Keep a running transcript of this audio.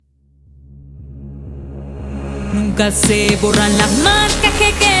Nunca se borran las marcas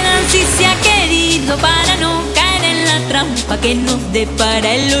que quedan si se ha querido, para no caer en la trampa que nos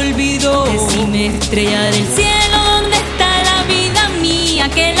depara el olvido. Decime, estrella del cielo, ¿dónde está la vida mía?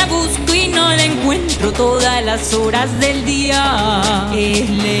 Que la busco y no la encuentro todas las horas del día. Es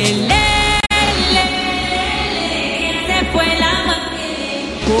se fue la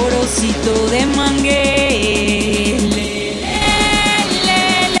manguera, corocito de mangué.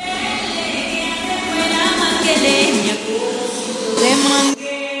 De mangué,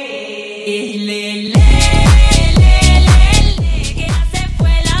 que ya se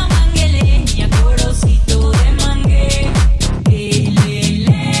fue la mangueleña, corocito de mangué.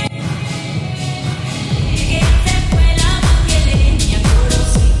 Que ya se fue la mangueleña,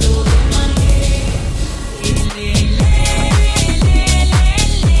 corocito de mangué.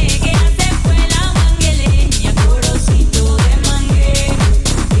 Que ya se fue la mangueleña, corocito de mangué.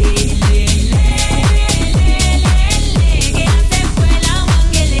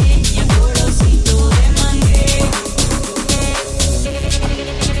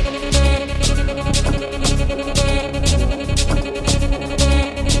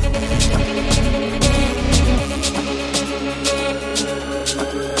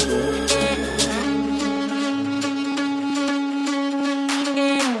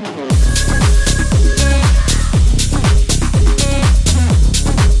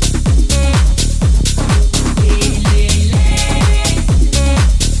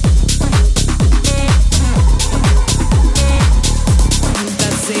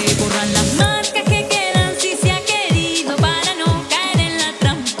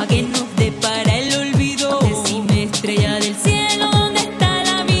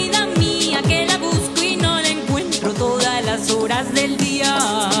 Del día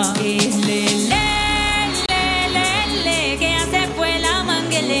es que ya se fue la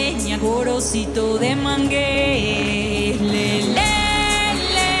mangueleña, corocito de mangué. Que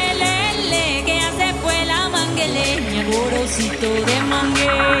ya se fue la mangueleña, corocito de mangué.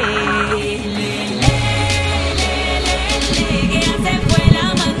 Que ya se fue la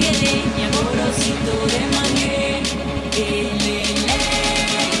mangueleña, corocito de mangué.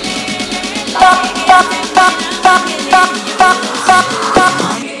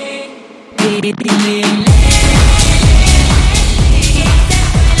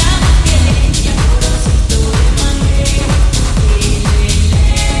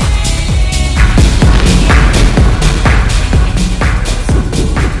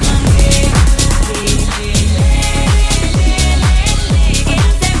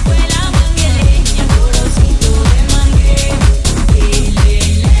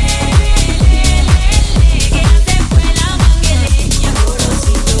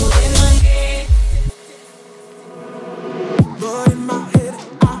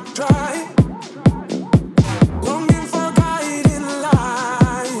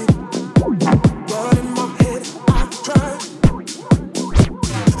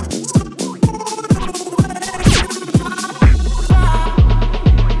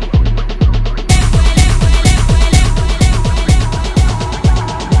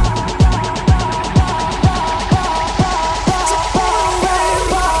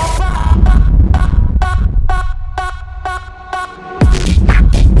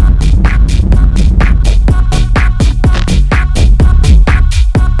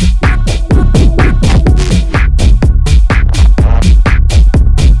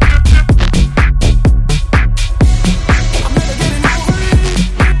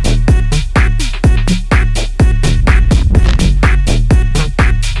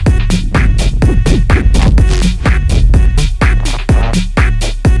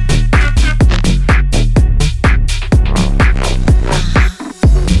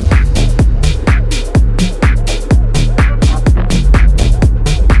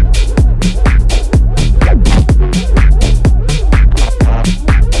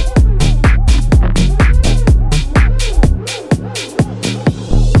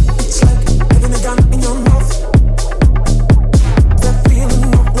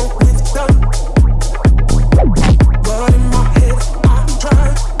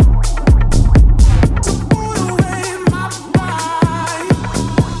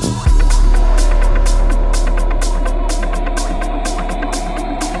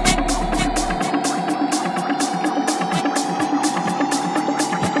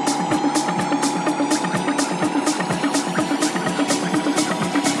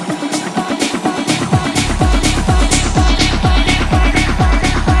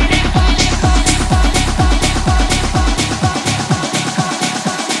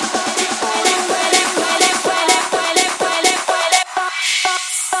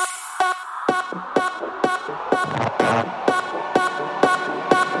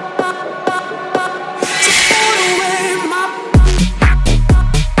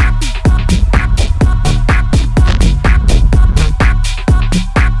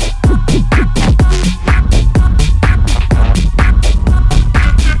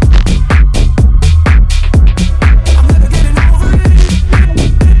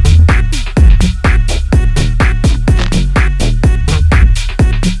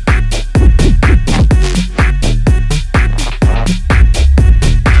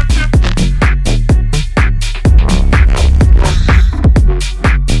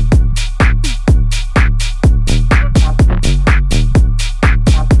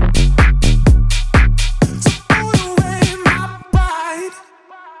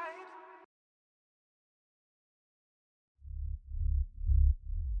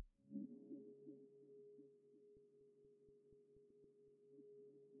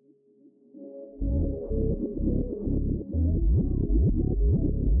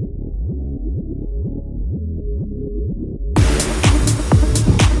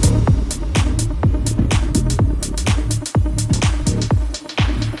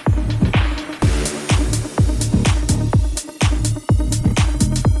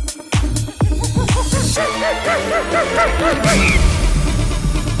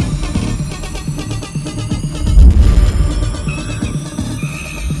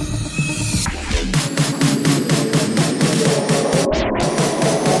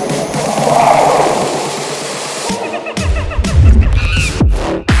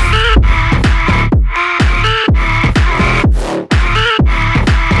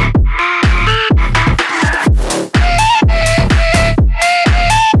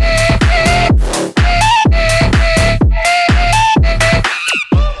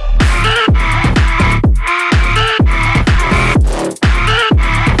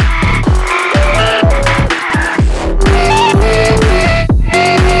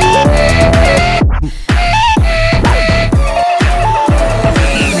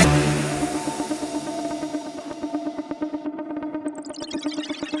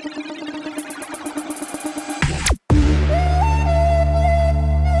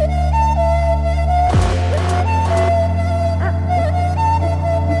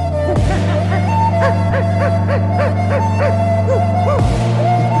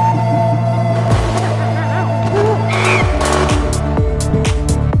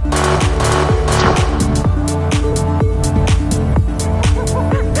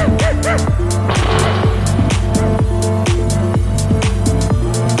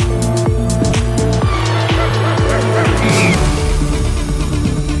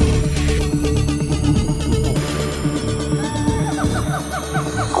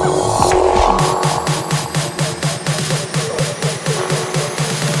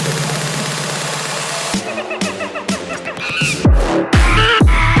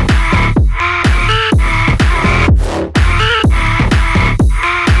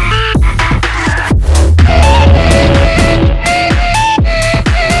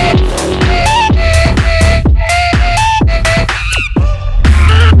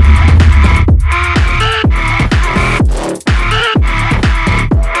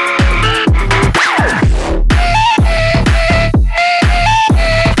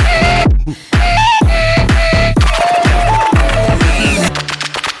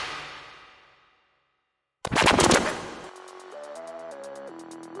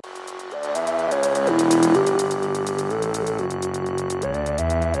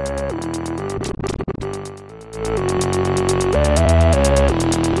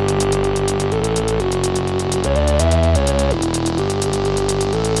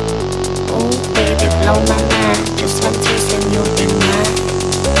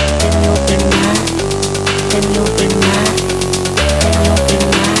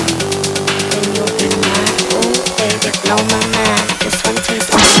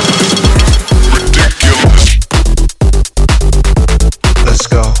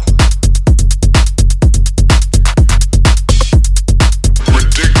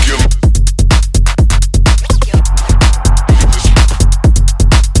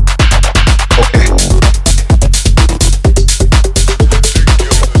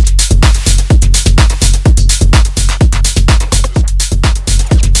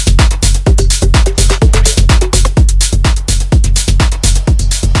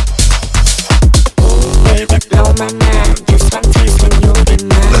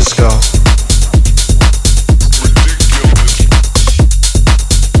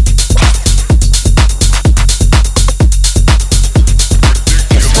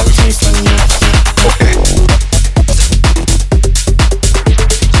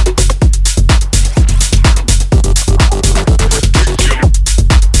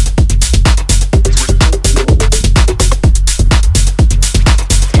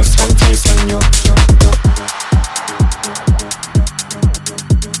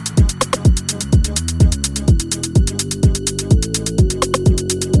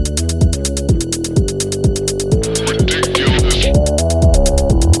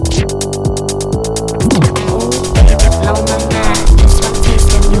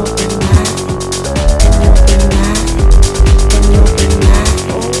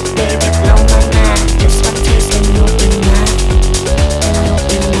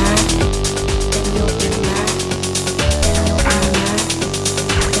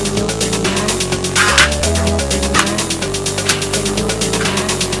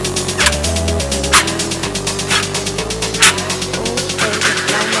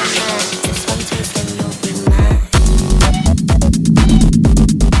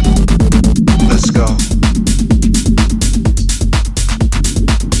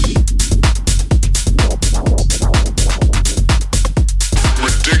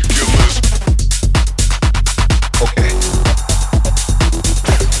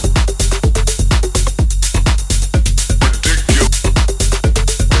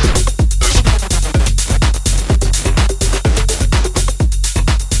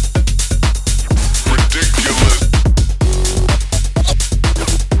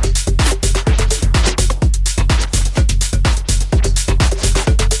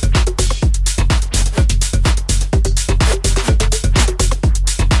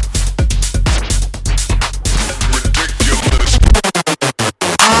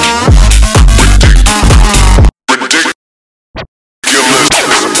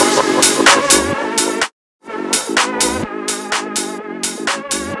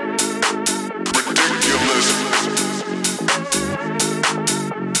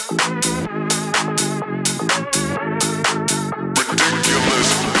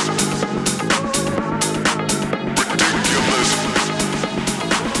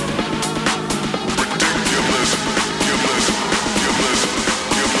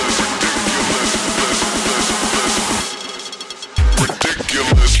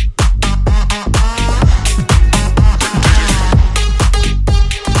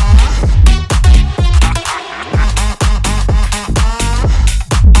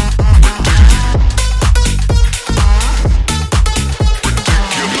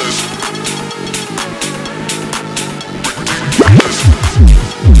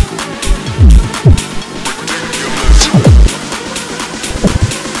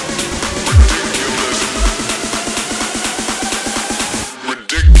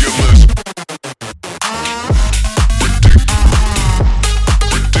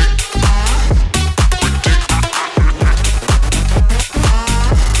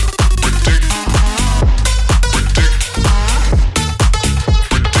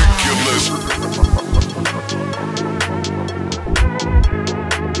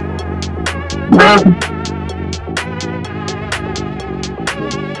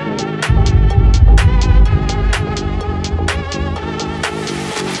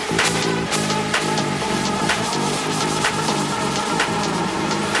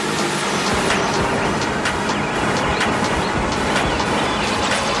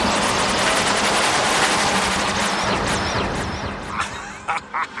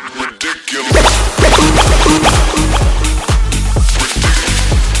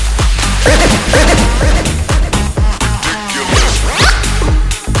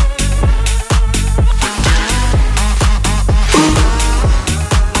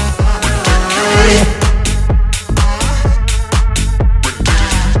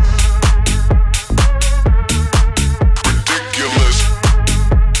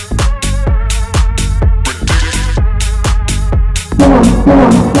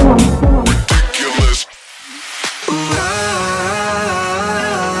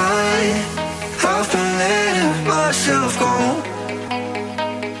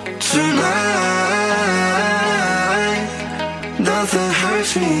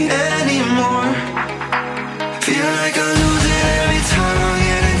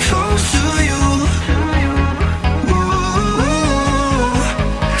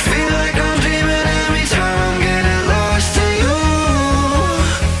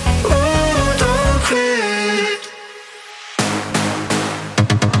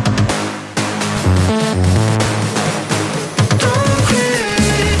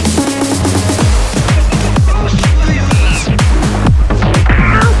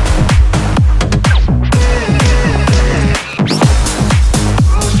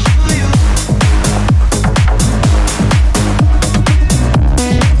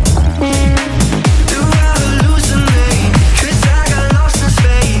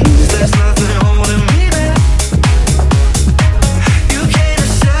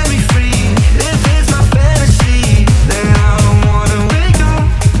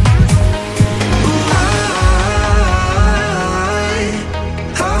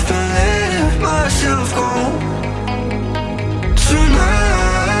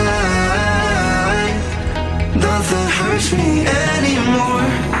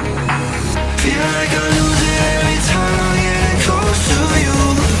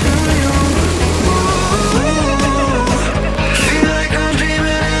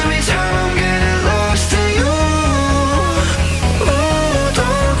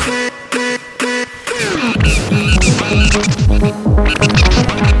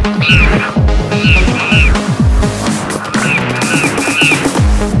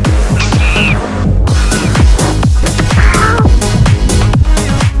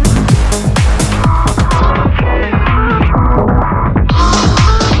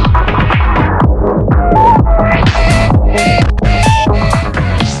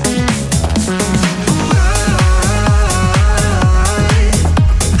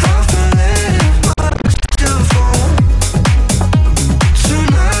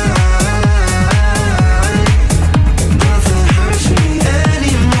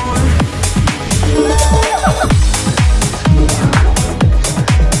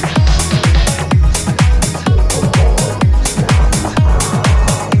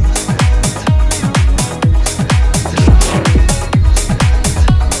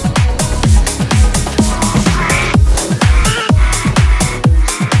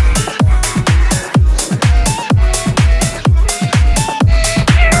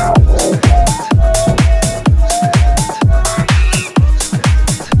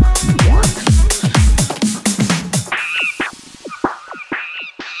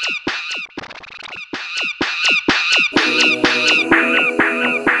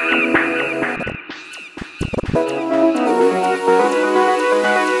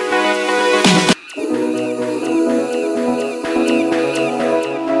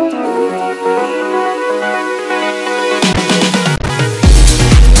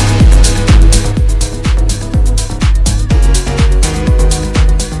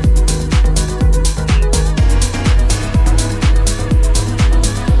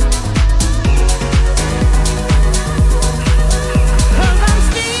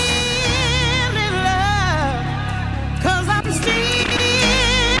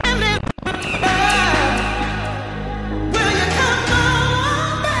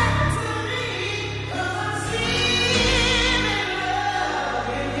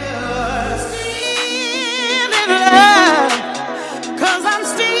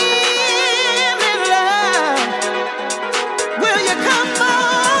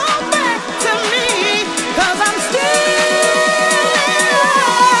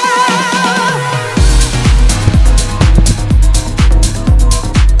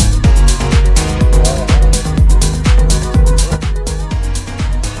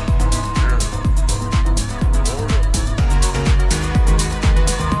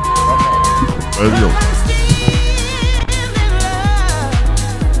 Adiós.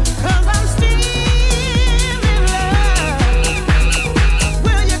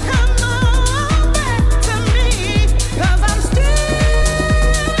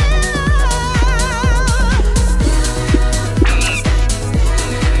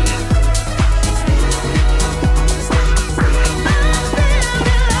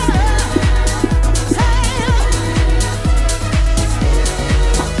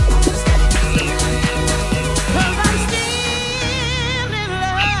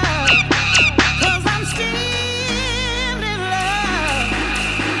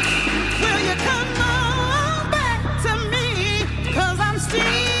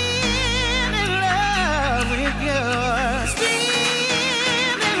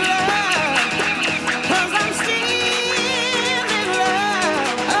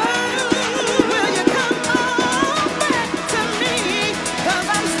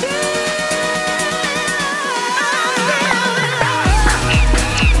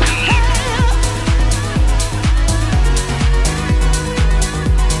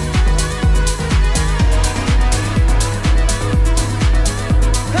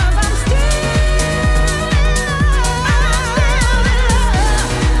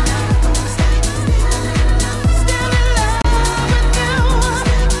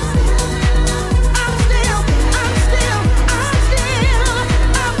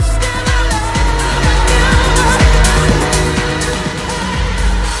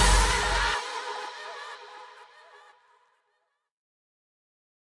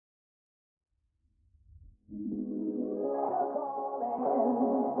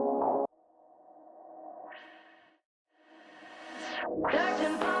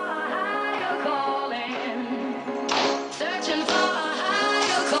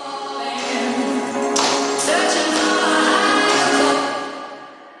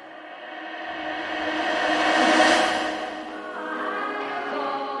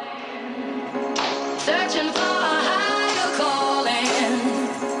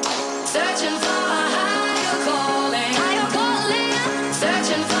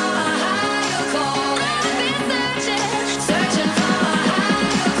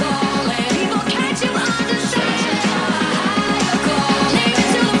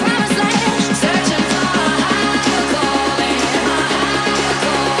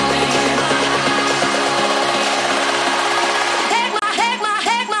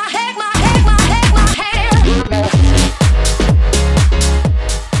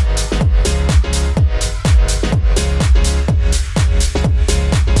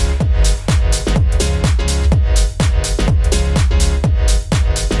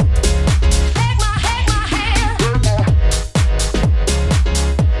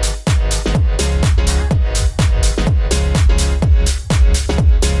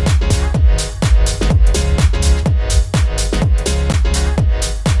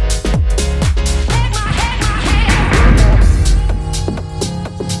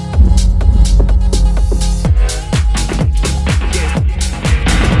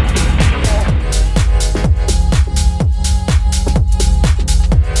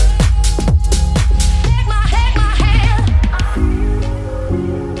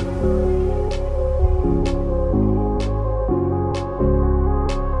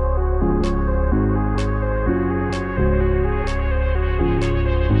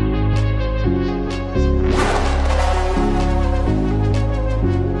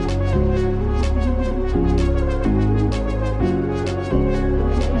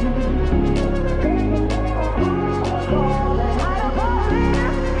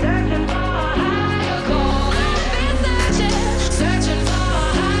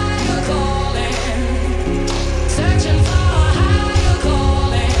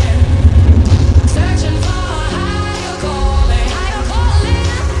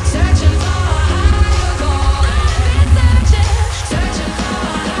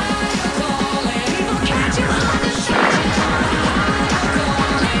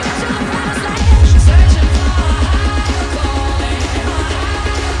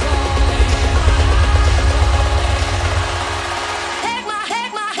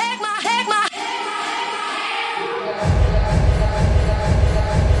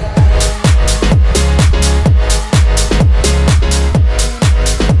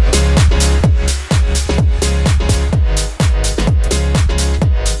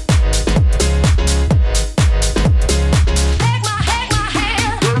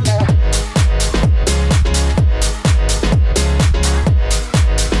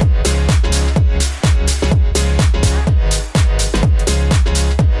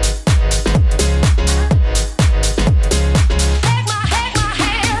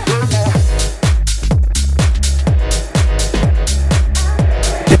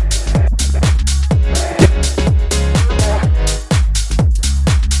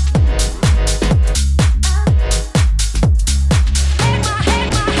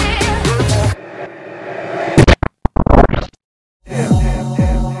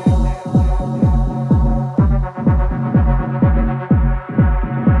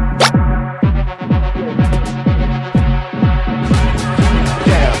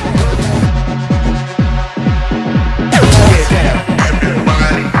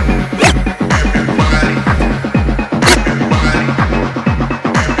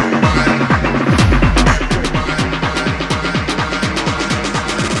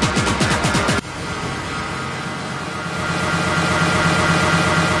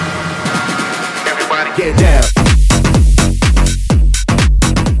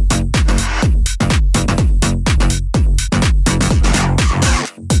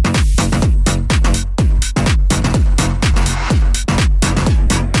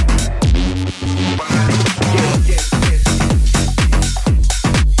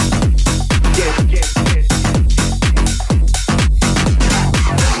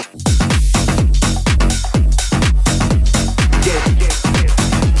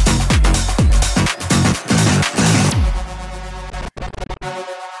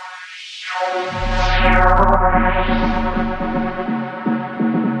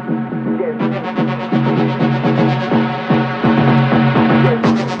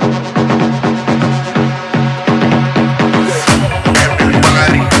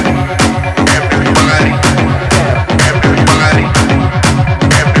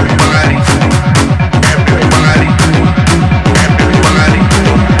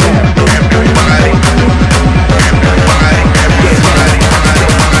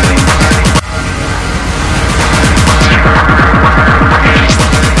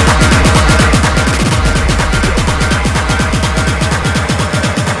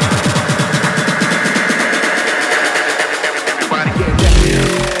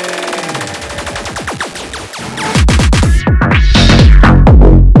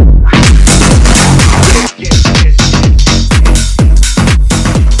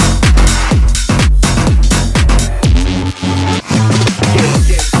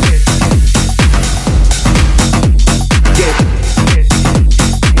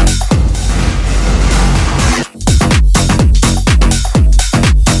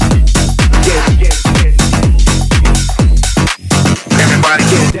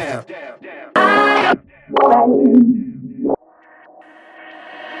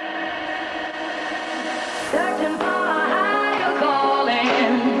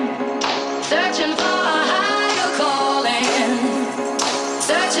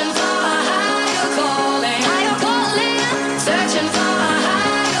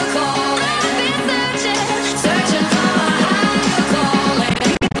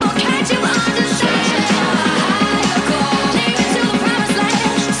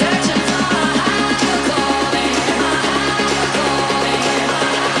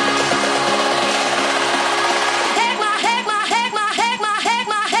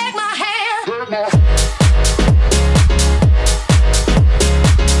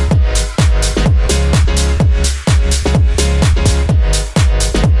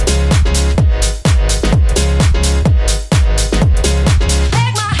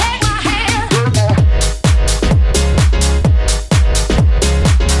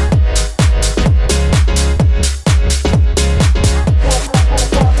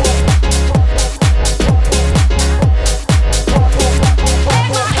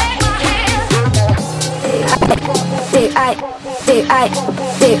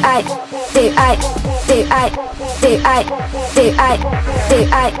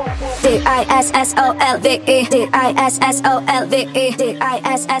 D-I-S-S-O-L-V-E D-I-S-S-O-L-V-E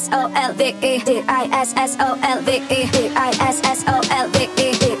D-I-S-S-O-L-V-E D-I-S-S-O-L-V-E D-I-S-S-O-L-V-E D-I-S-S-O-L-V-E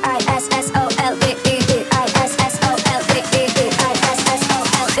D-I-S-S-O-L-V-E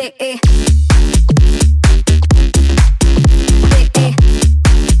D-I-S-S-O-L-V-E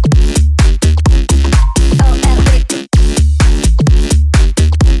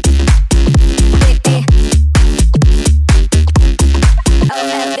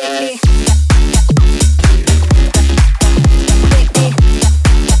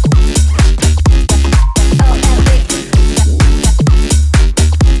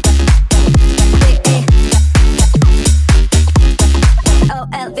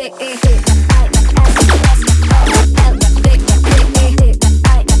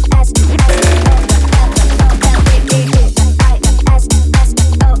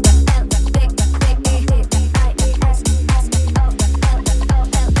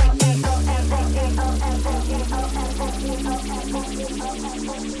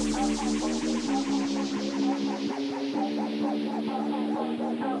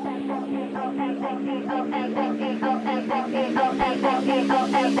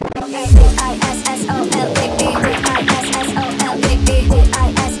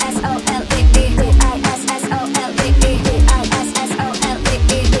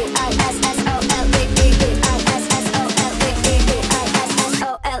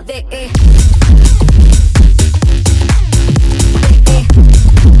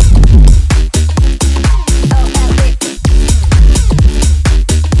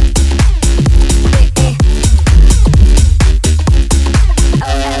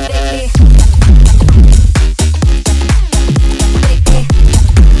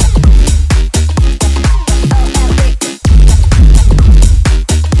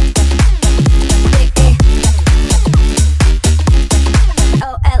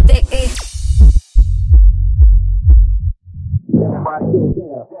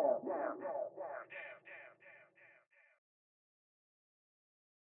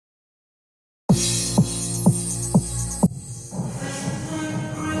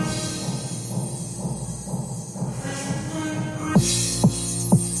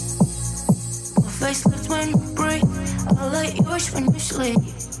Face lifts when you breathe. I let yours when you sleep.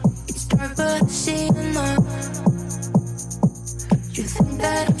 It's smart, but I see enough. You think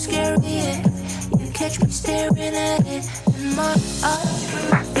that I'm scary, yeah. You catch me staring at it, and my eyes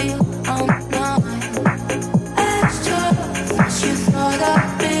reveal I'm not as tough as you thought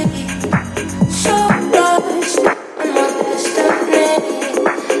I'd be. So lost in my destiny,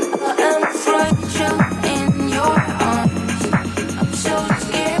 I am fragile in your arms. I'm so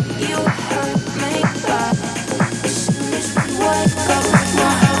scared you hurt me back. As soon as we wake up,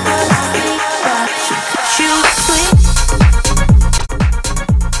 my heart will beat back. So could you please?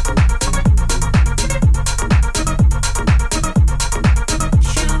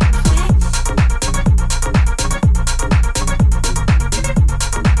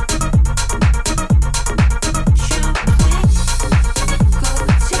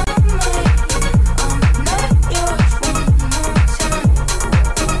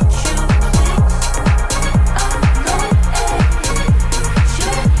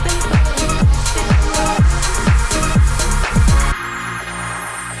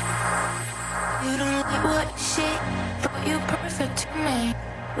 You don't like what you see, thought you perfect to me.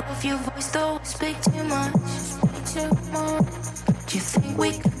 Love your voice though I speak too much, too much. Do you think we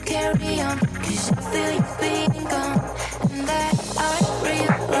could carry on? Cause I feel you being gone, and that I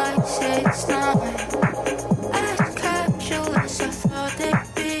realize it's not as casual as I thought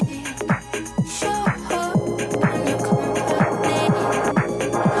it'd be. So hard when you company,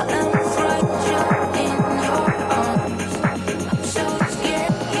 I am fragile in your arms. I'm so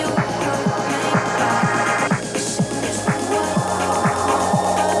scared you hurt me back. As soon as we wake up,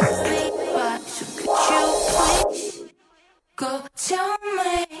 back. So could you please go tell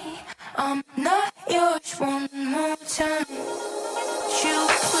me I'm not yours one more time? Could you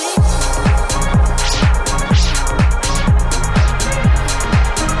please?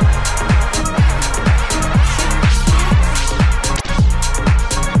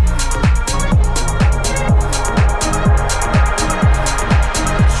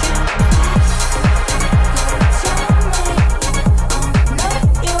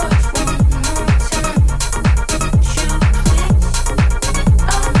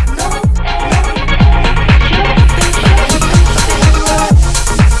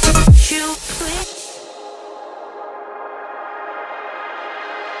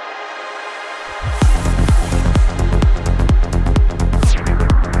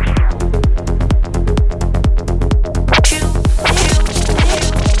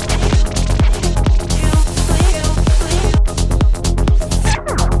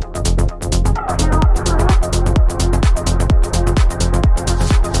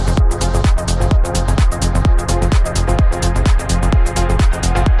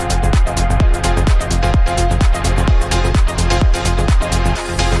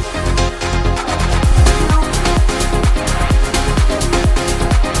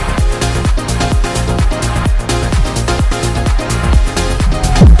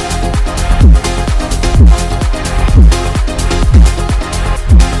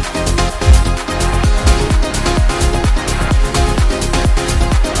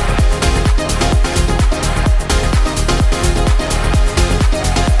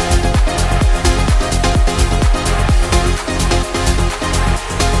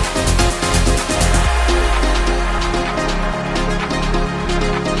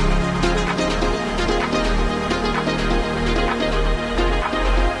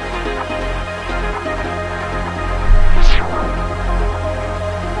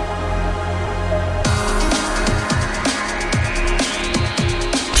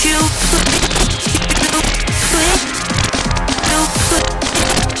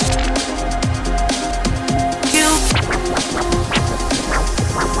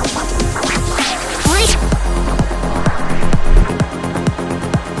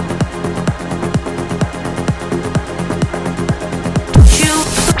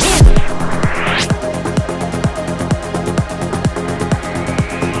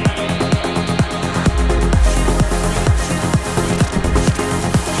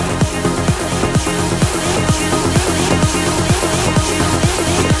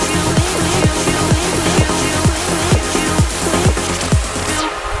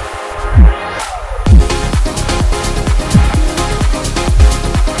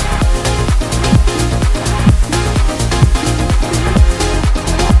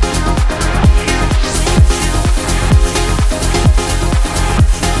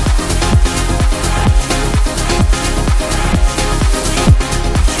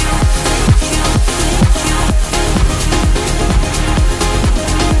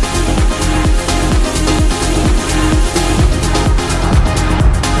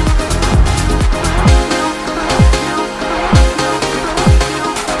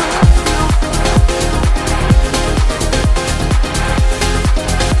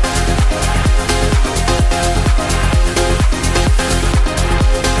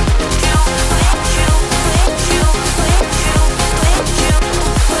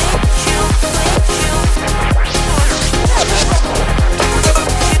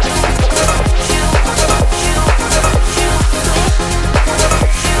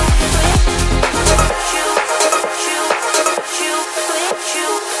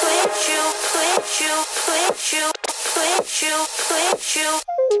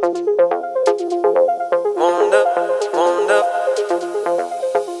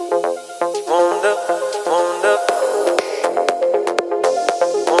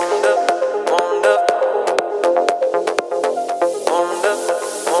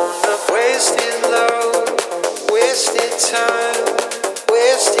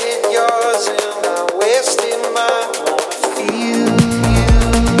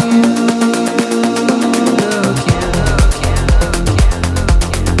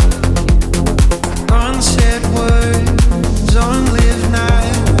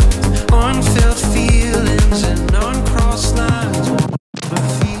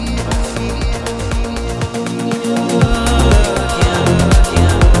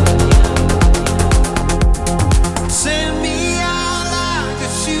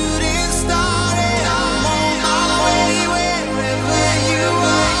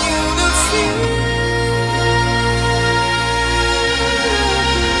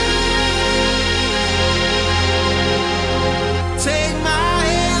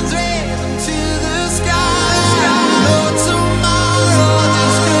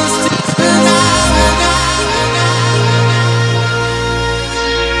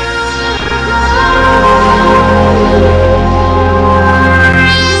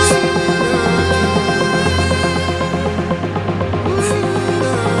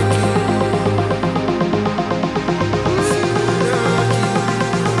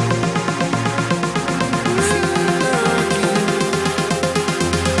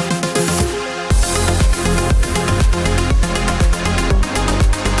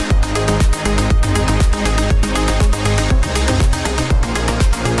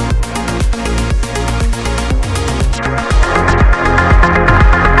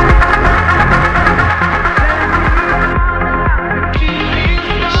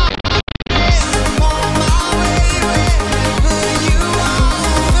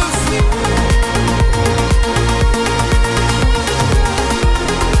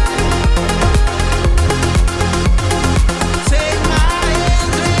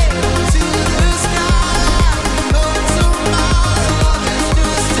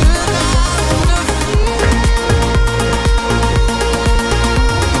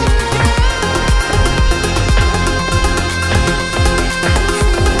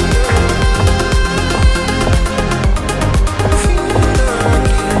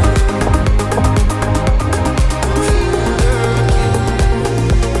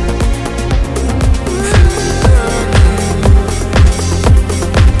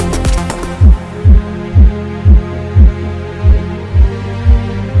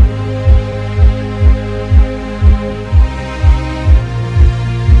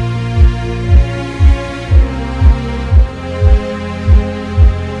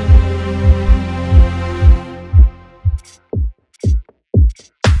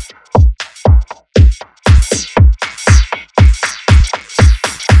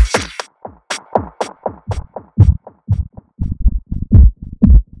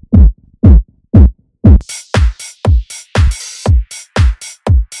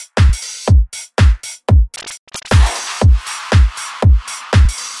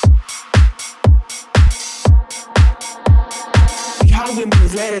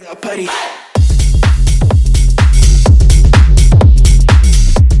 let it up, buddy.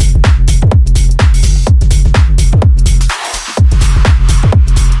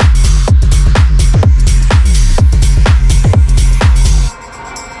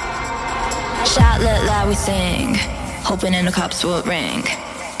 Shout, let loud, we sing, hoping in the cops will ring.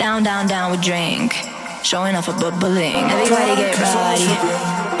 Down, down, down, we drink, showing off a bubbling. Everybody get rowdy,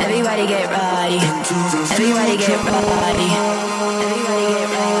 everybody get rowdy, everybody get rowdy, everybody get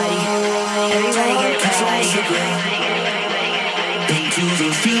rowdy, everybody get rowdy. Into the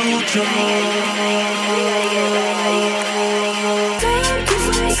future.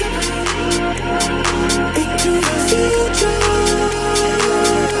 Into the future.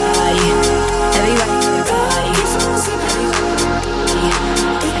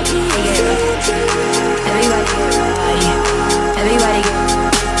 Everybody get ready. Get ready.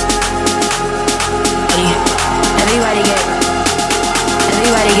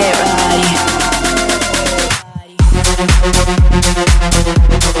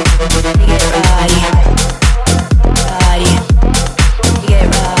 Ready. Get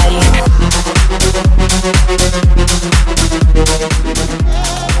ready.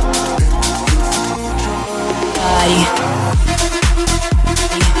 Ready.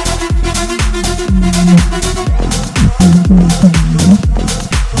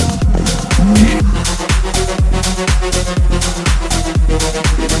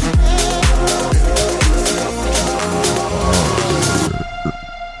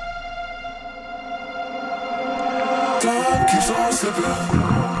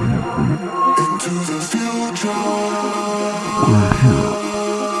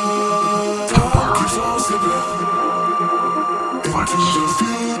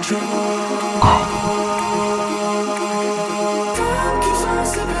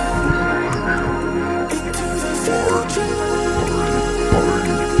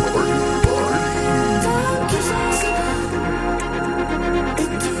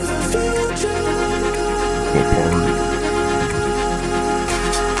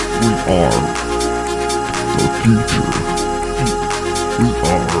 are the future. We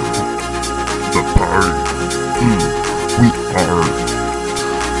are the party. We are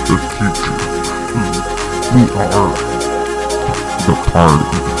the future. We are the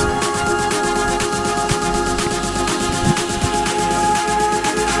party.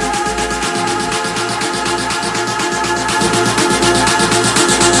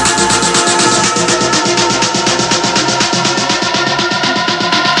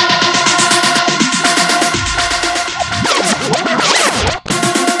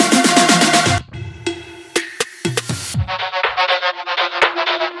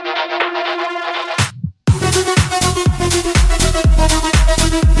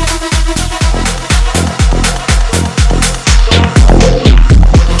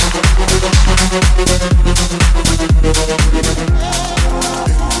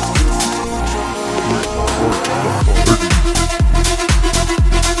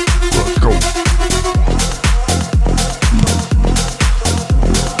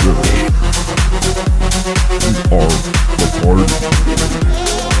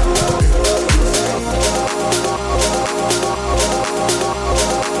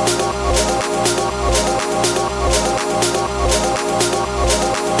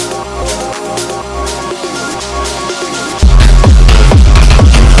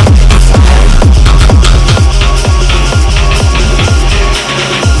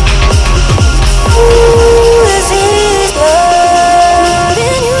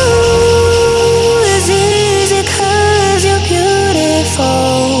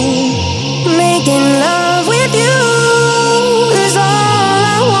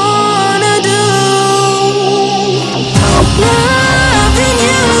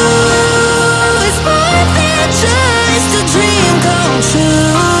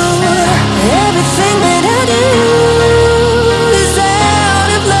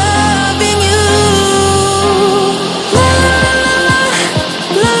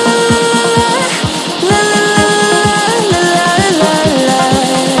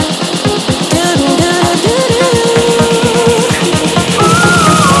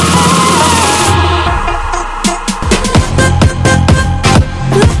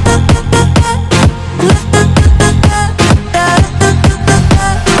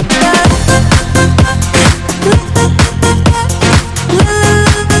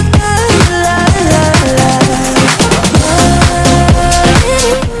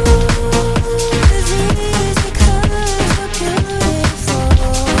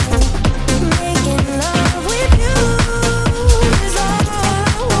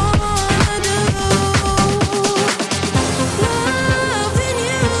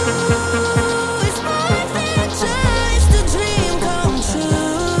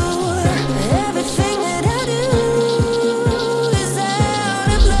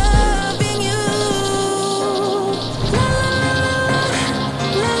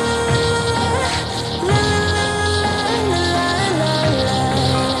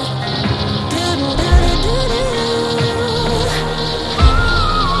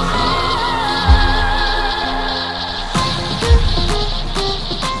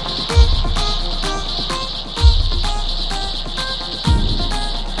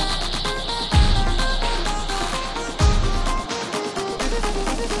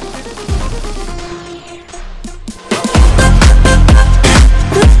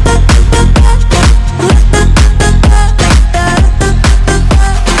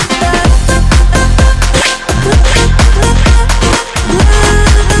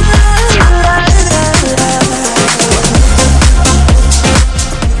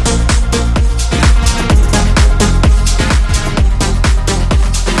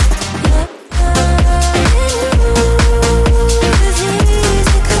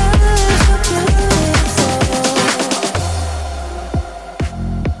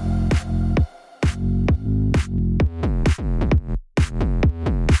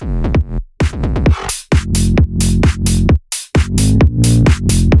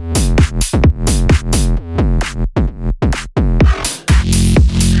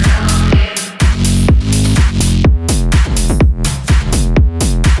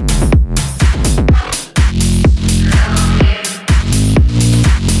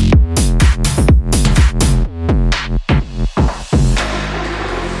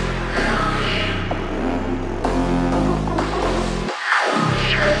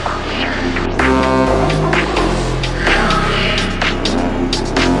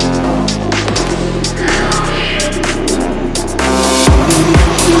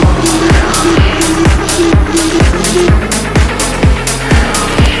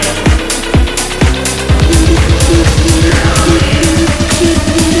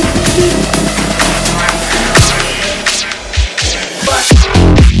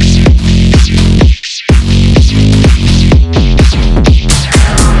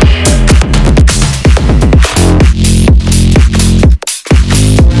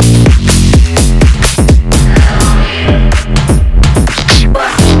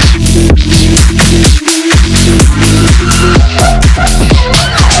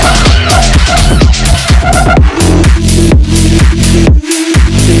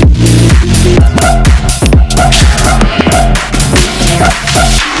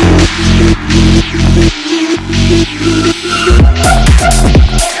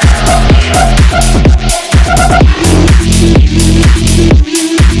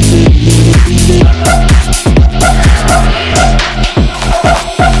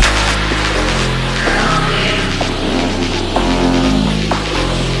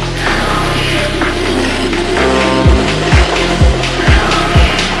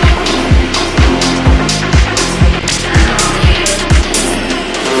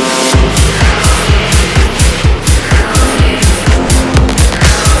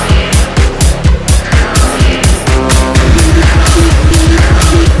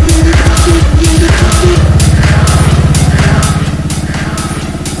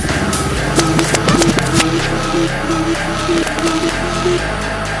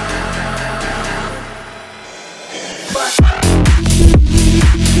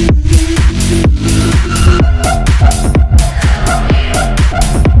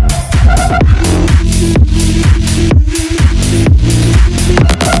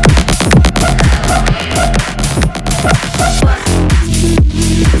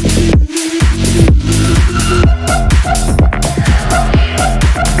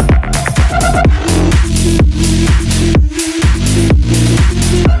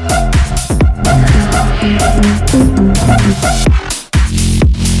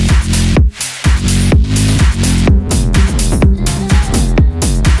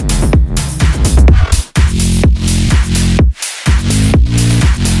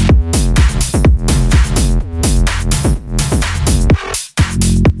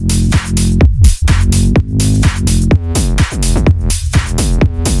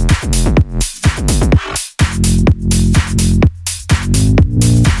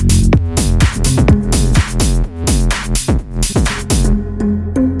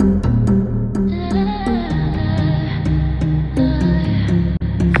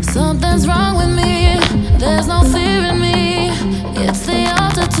 Something's wrong with me. There's no fear in me. It's the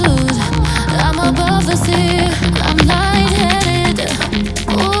altitude. I'm above the sea. I'm lightheaded.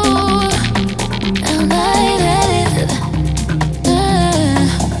 Ooh, I'm lightheaded.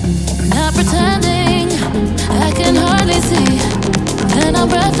 Not pretending. I can hardly see. Then I'm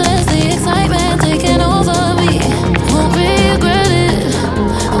breathless. The excitement taking over me. Won't regret it.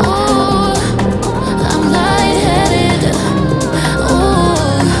 Ooh, I'm lightheaded.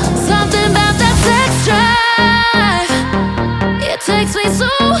 Ooh, something about that sex drive. It takes me so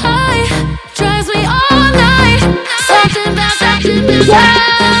high, drives me all night. Something about that drive.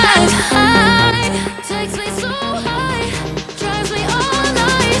 Takes me so high, drives me all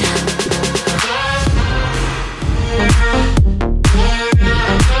night.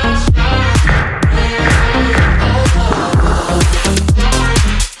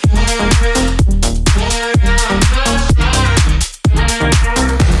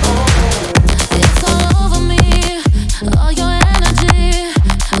 It's all over me, all your energy.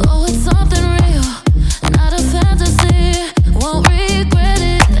 Oh, it's something real, not a fantasy. Won't regret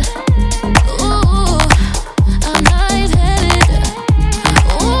it. Ooh, I'm lightheaded.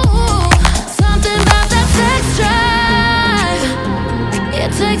 Ooh, something about that sex drive. It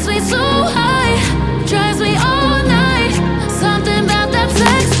takes me so high, drives me all night. Something about that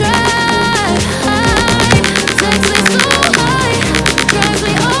sex drive. Takes me so high, drives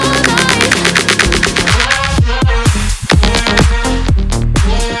me all night.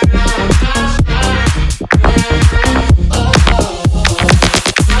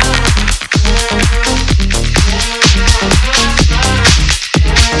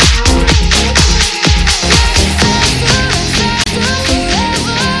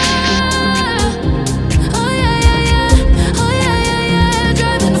 Oh yeah, yeah, yeah. Oh yeah, yeah, yeah.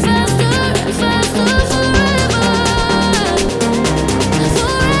 Driving faster, faster forever.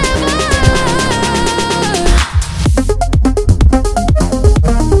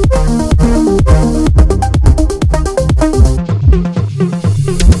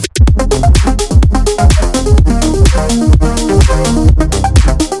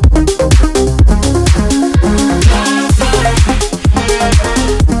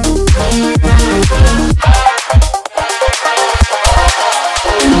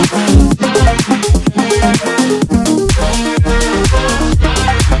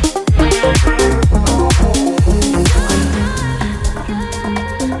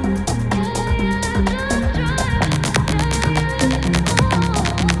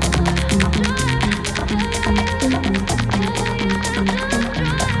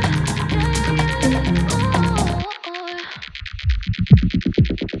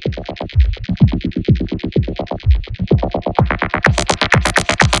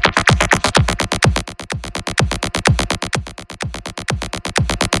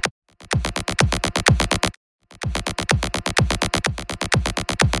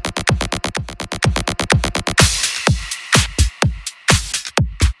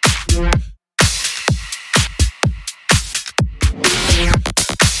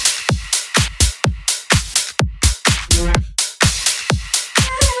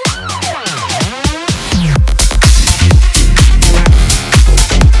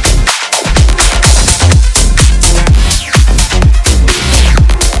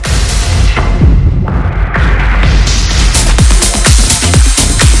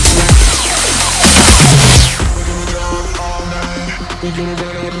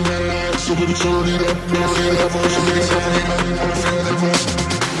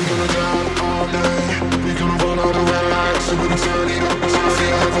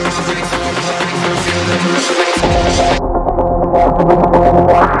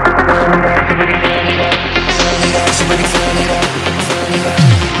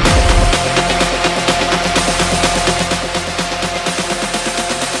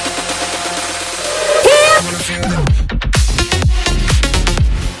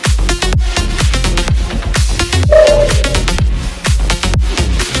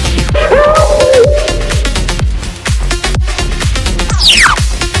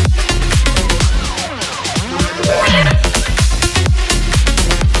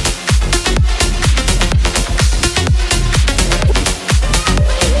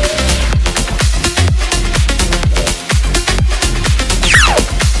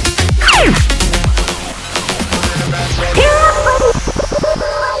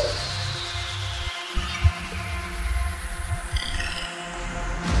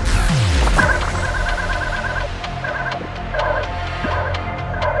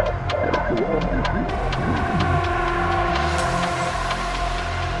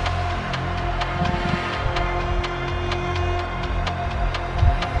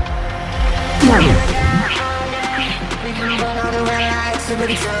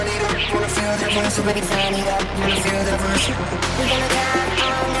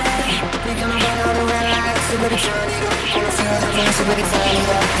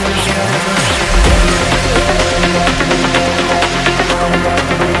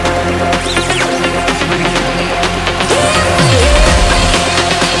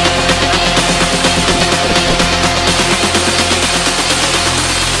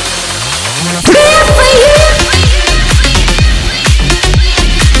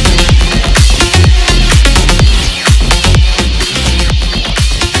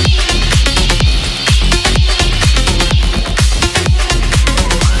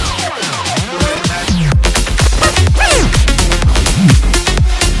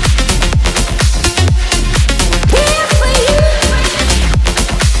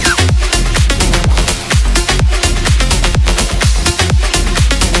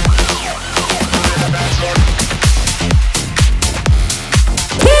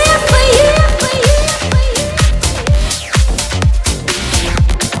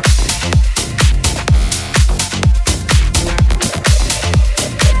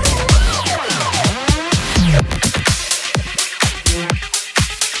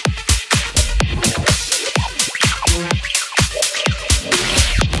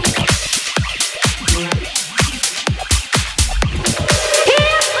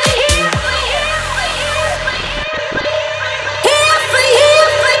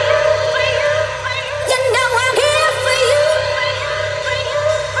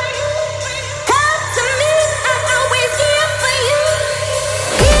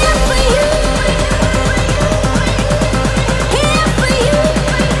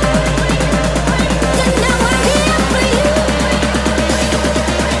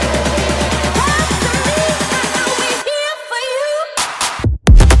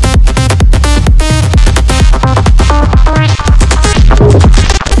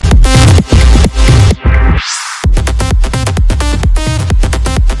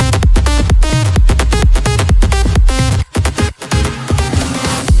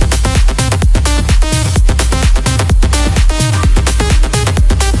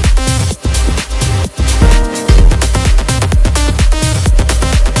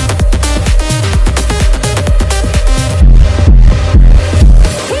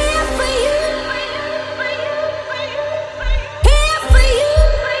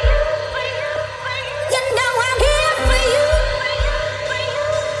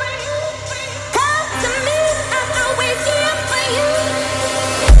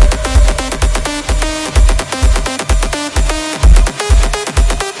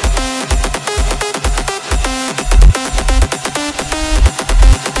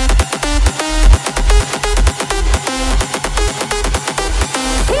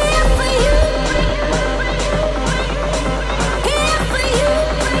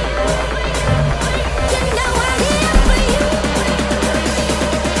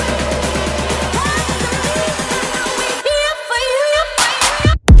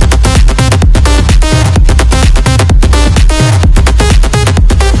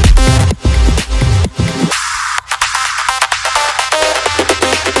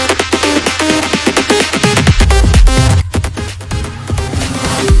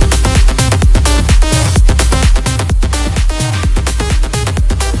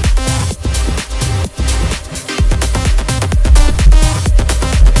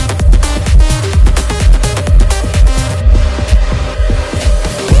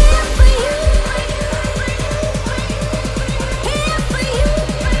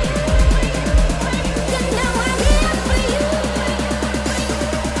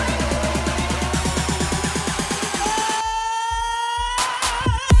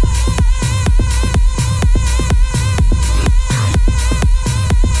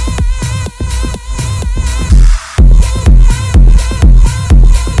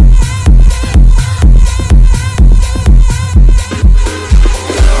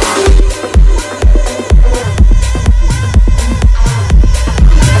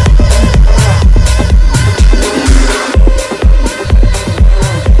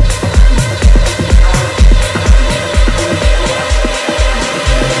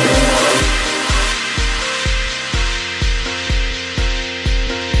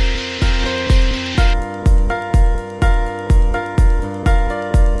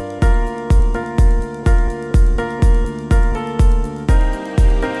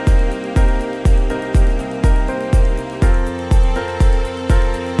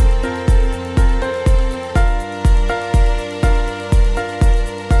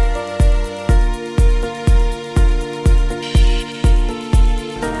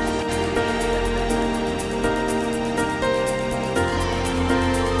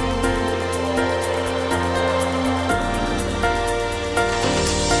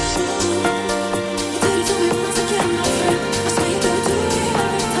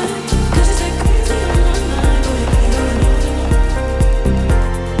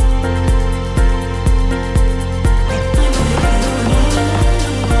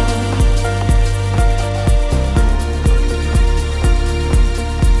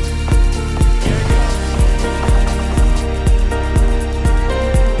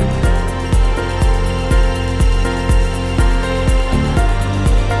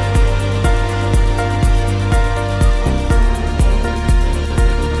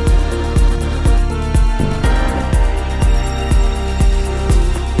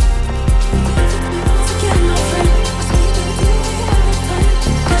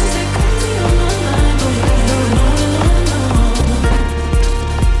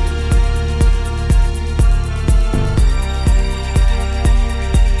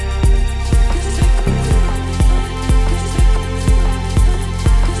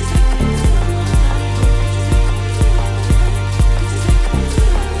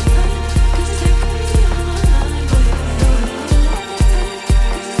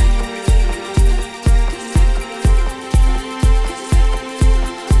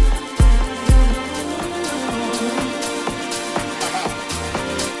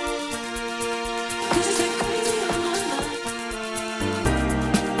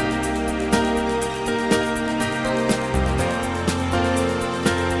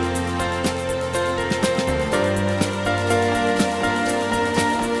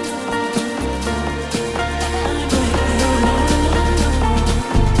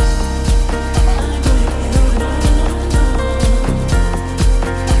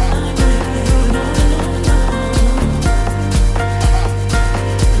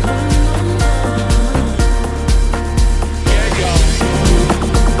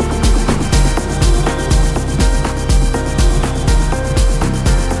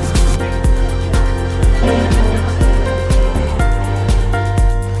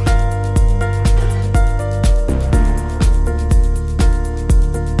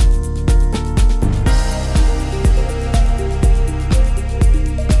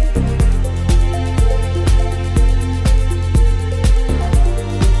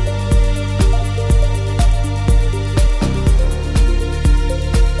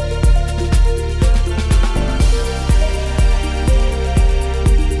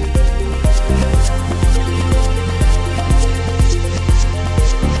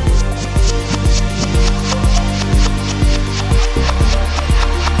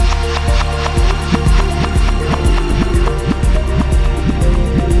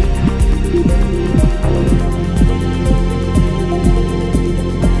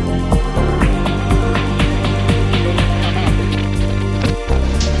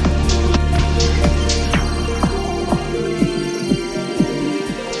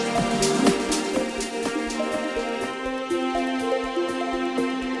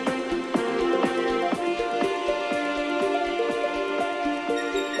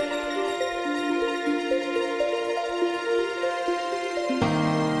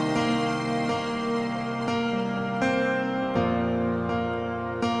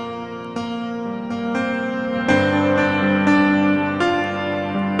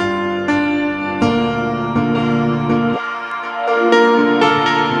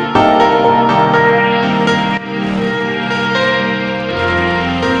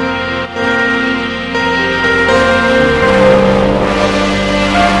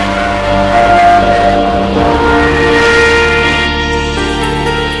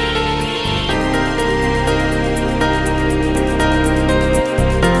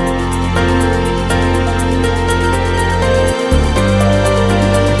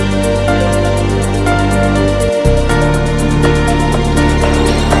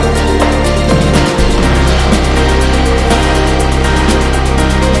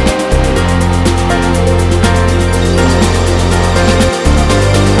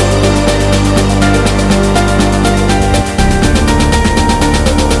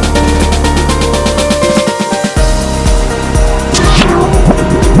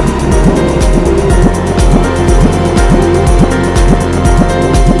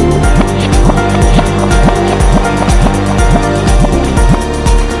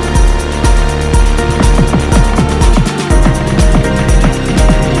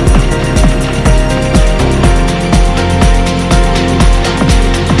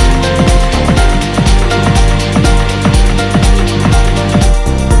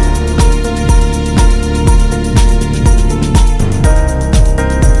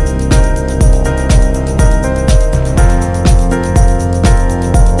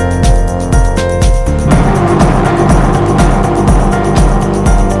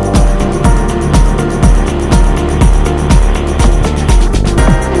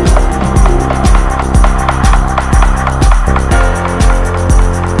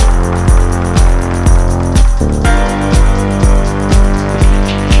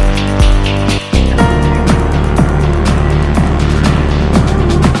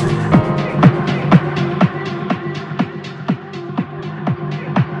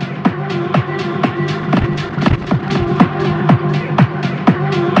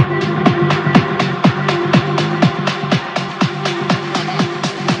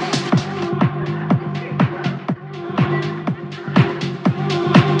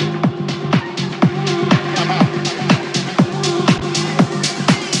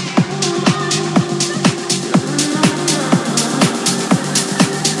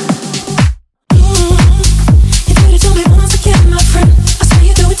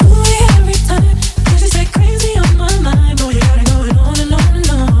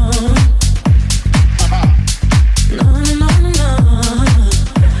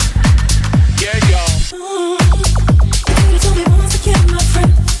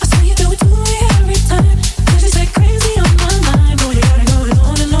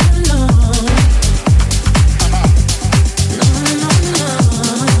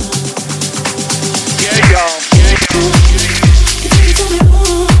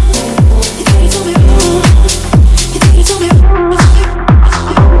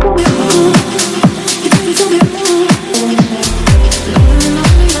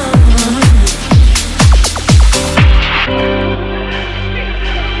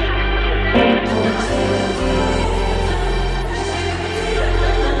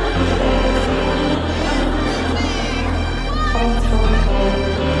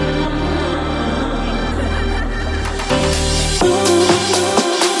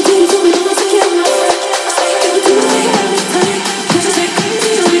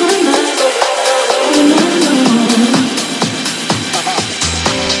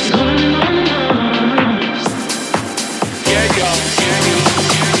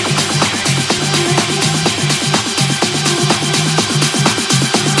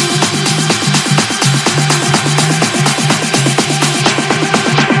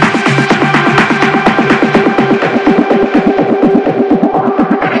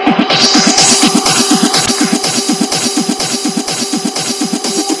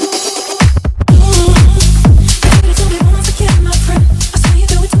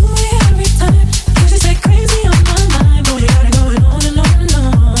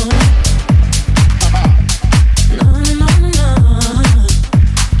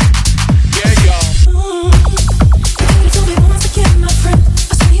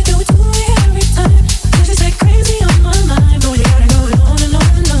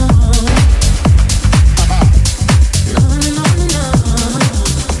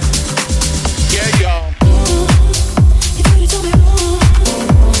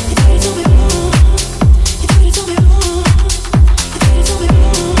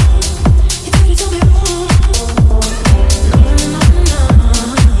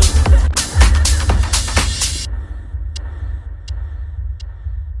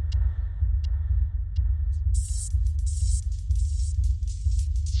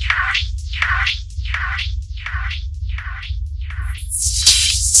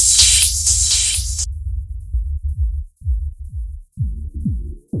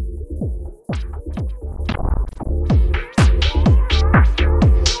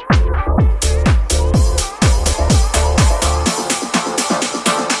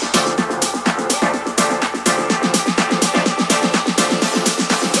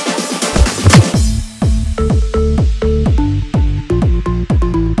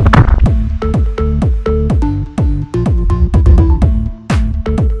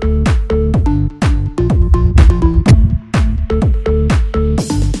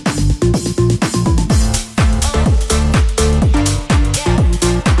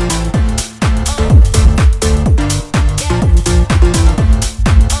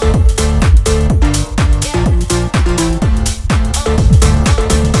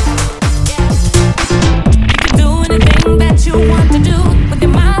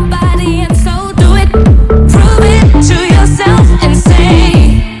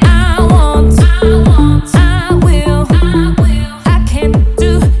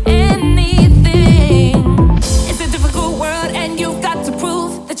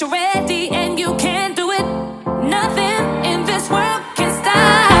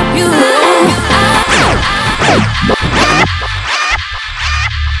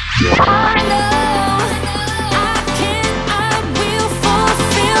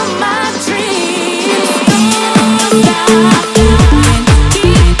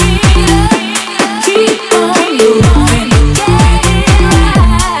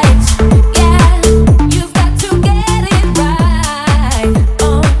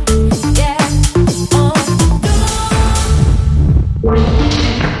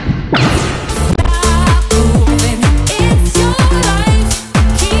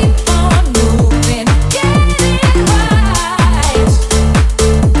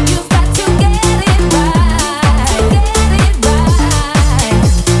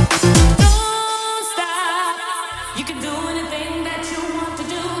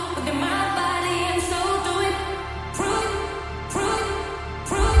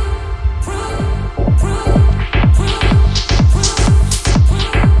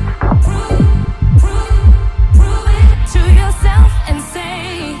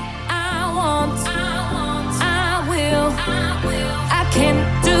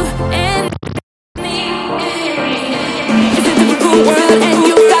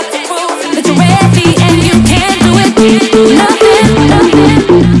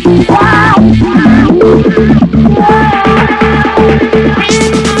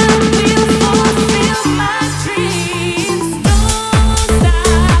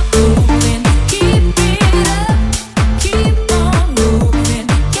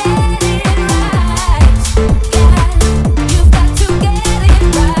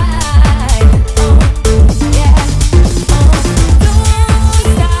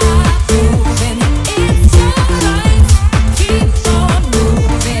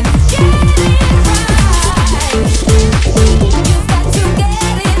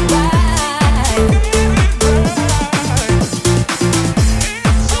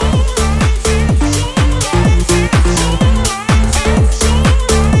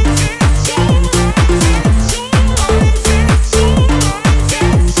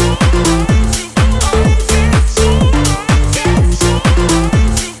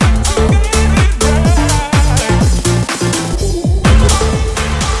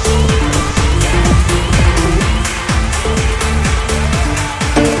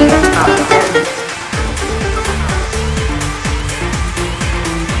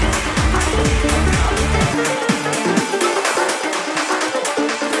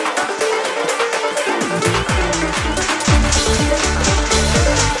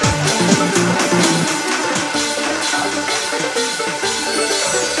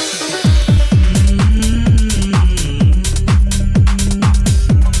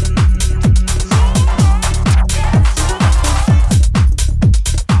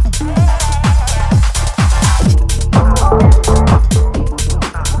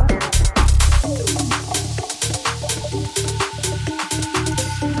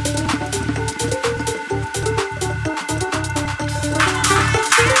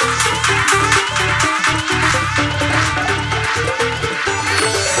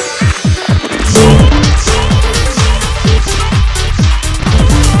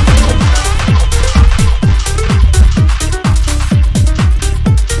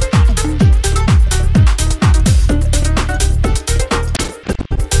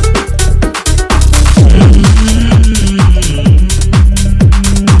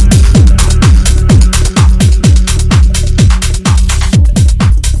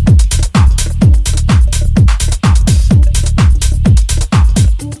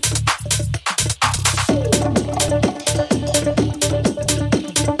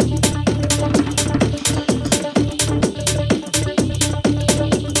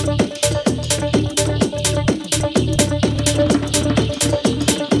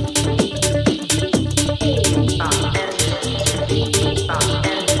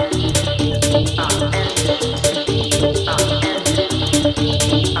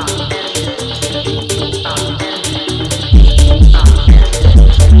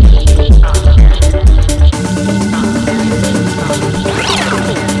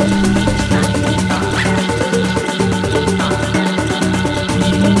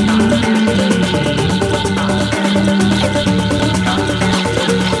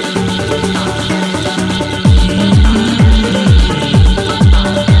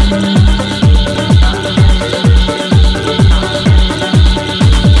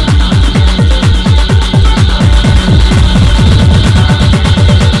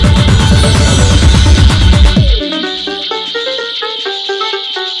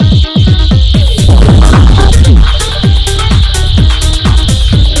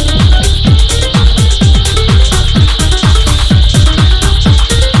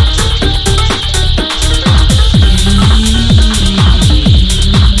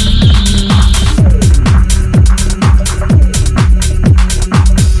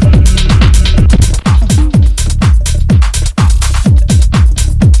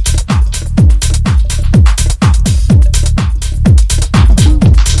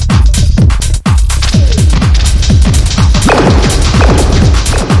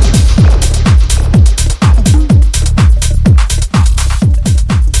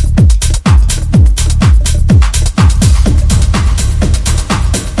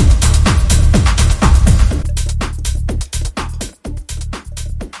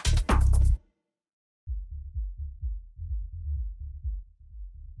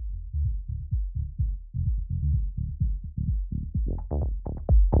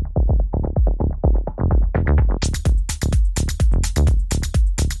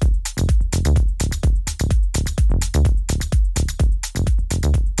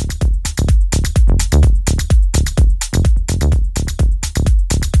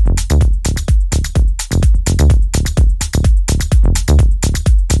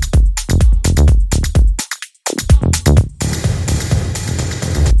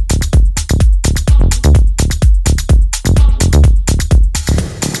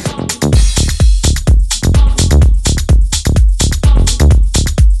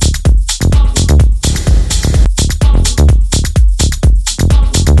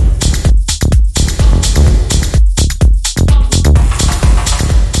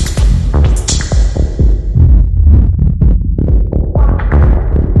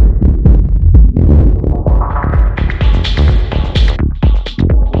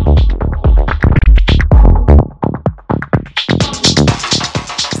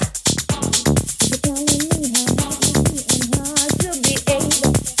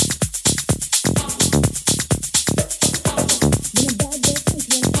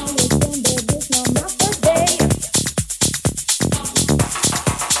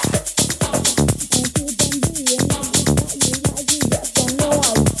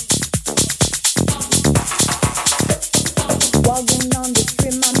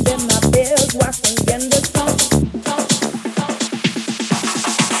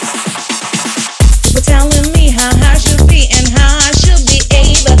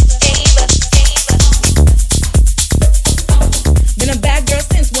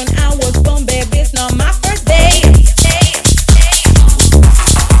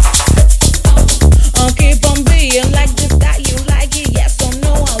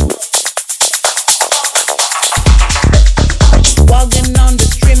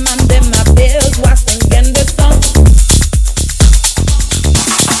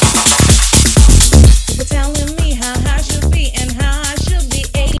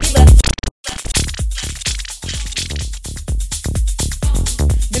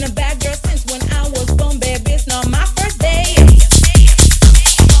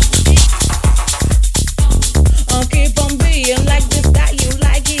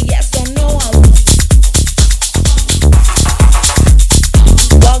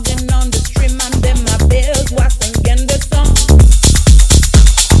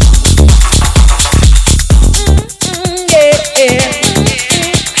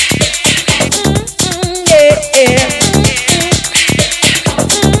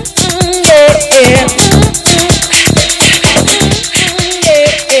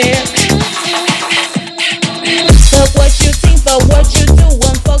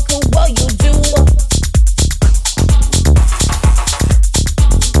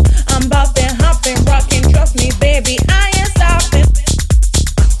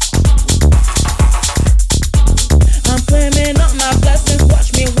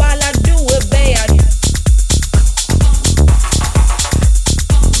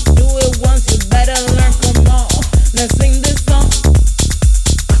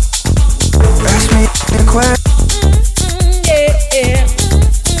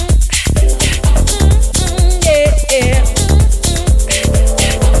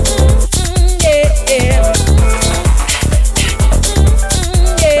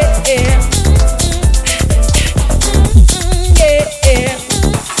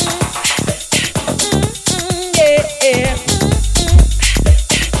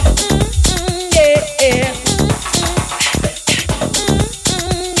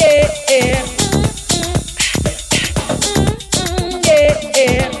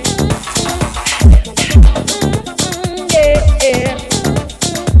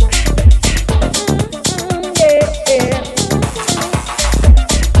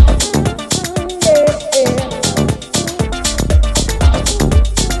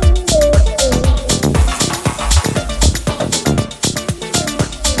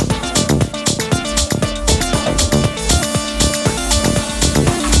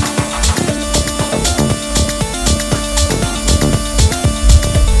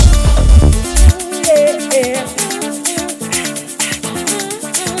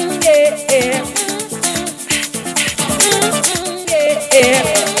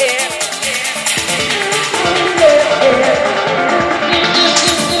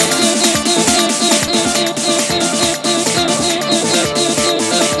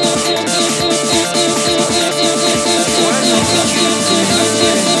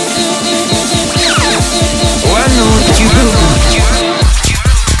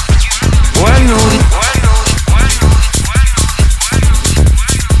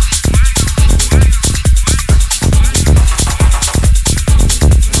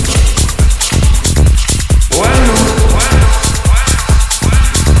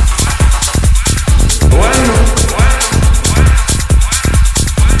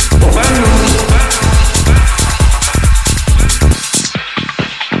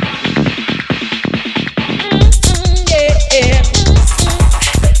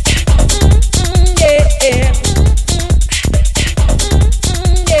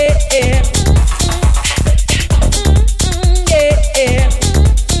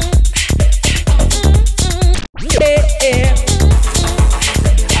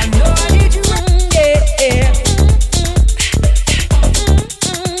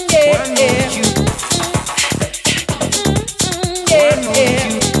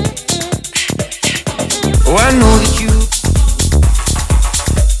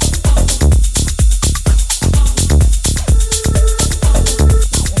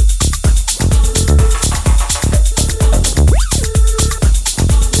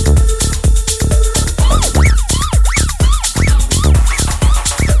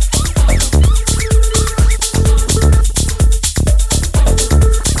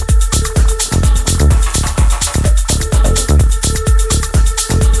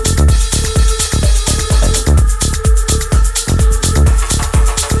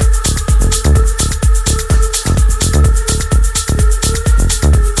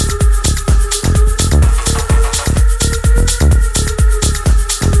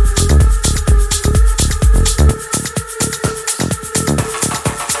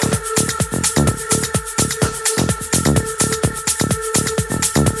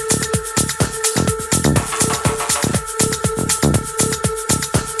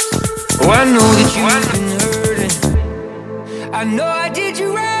 I know that you've been hurting. I know I did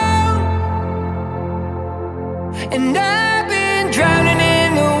you wrong, and I've been drowning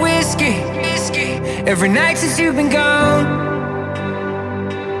in the whiskey every night since you've been gone.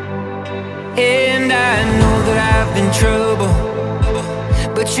 And I know that I've been trouble,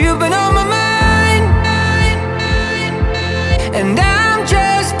 but you've been on my mind. And I'm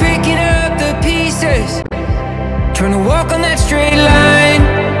just picking up the pieces, trying to walk on that straight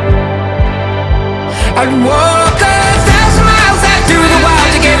line. I'd walk 1,000 miles out through the wild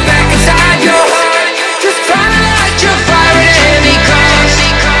to get back inside your heart, just trying to light your fire at any cost.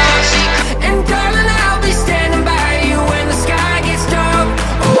 And darling, I'll be standing by you when the sky gets dark.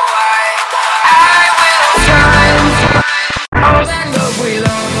 Oh, I will find all that love we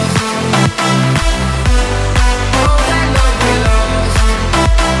lost, all that love we lost,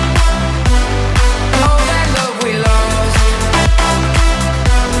 all that love we lost,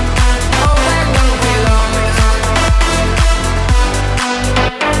 all that love we lost.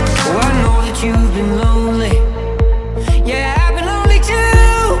 Oh, I know that you've been lonely. Yeah, I've been lonely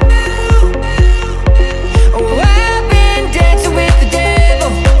too. Oh, I've been dancing with the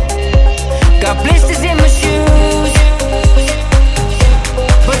devil, got blisters in my shoes,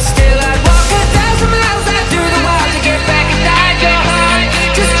 but still I'd walk 1,000 miles out through the wild to get back inside your heart,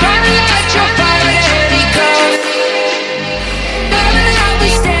 just trying to light your fire at any cost. Darling, I'll be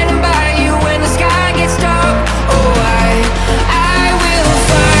standing by you when the sky gets dark. Oh, I will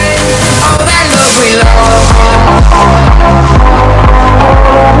find all that love we lost.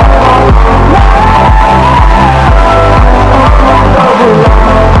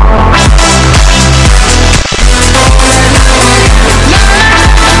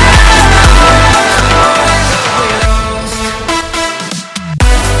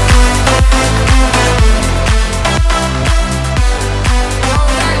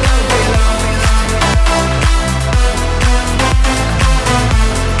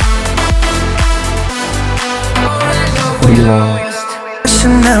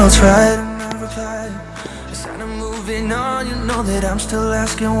 I'll try to not reply. Instead of moving on, you know that I'm still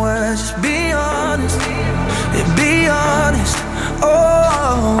asking words. Just be honest, yeah, be honest.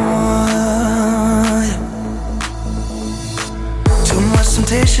 Oh, yeah. Too much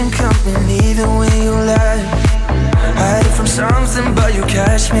temptation coming either way you lie. Hiding from something, but you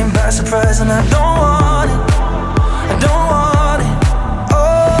catch me by surprise, and I don't want it. I don't want it.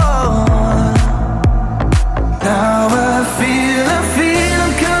 Oh, now I feel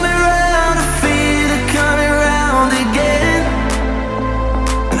I'm coming round, I feel it coming round again.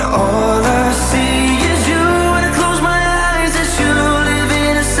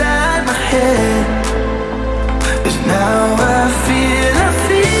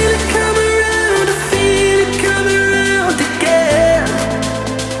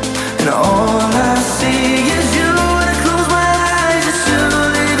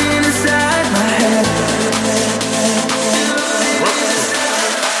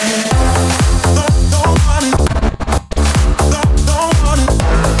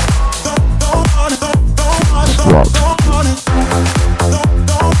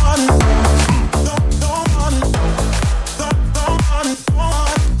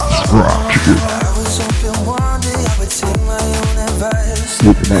 Too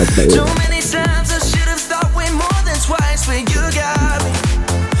many times I should have thought way more than twice when you got me,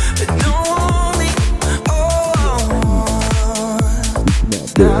 but no only.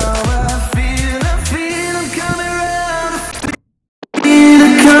 Now I feel I'm coming round. Feel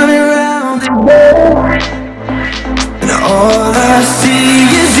it coming round again. And all I see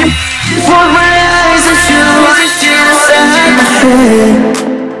is you. Close my eyes and you inside my head.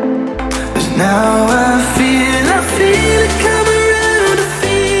 'Cause now I feel it coming round. I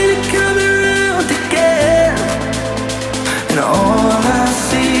feel it coming round again. And all I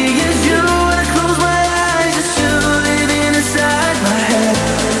see is you. When I close my eyes, it's you living inside my head.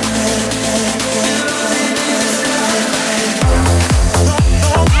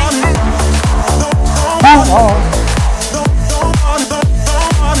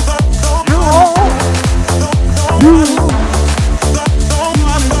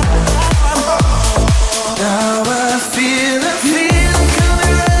 Now I feel it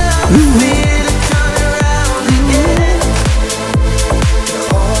coming round. Feel it coming round again.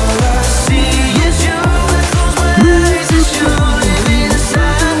 All I see is you. When I close my eyes, it's you living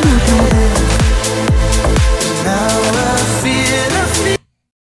inside my head. Now I feel it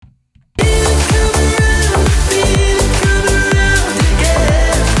coming round. Feel it coming round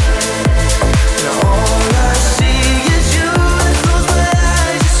again. All I see is you. When I close my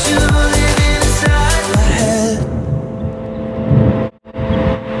eyes, it's you living inside my head.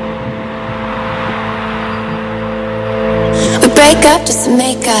 We break up just to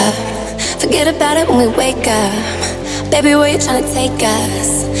make up. Forget about it when we wake up. Baby, where you tryna take us?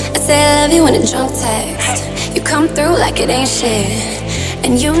 I say I love you in a drunk text. You come through like it ain't shit.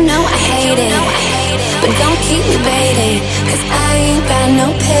 And you know I hate it. But don't keep me waiting, 'cause I ain't got no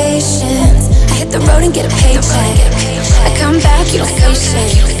patience. I hit the road and get a paycheck. I come back, you don't say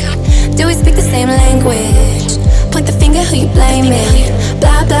shit. Do we speak the same language? Point the finger, who you blaming?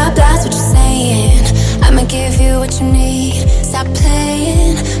 Blah, blah, blah's what you're saying. I'ma give you what you need. Stop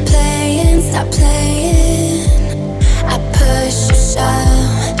playing, playing, stop playing. I push, you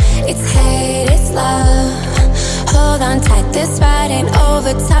shove. It's hate, it's love. Hold on tight, this ride ain't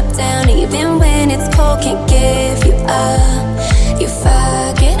over. Top down, even when it's cold, can't give you up. You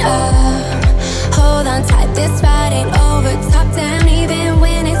fuck it up. Hold on tight, this ride ain't over. Top down, even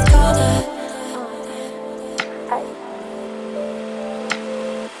when it's colder.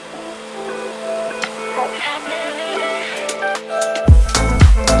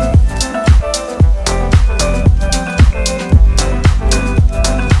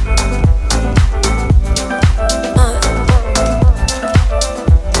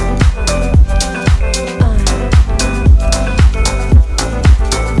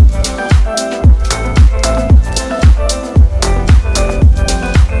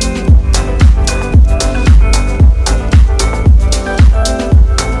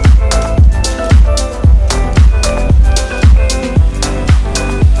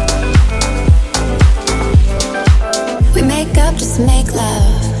 Just make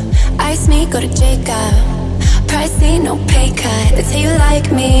love. Ice me, go to JaAcT. Pricey, no pay cut. That's how you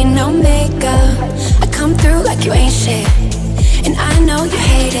like me, no makeup. I come through like you ain't shit, and I know you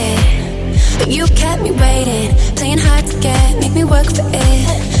hate it, but you kept me waiting. Playing hard to get, make me work for it.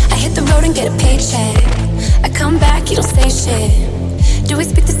 I hit the road and get a paycheck. I come back, you don't say shit. Do we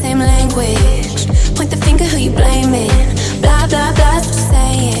speak the same language? Point the finger, who you blaming? Blah, blah, blah's what you're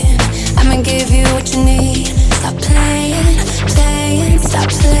saying. I'ma give you what you need. Stop playing, playing, stop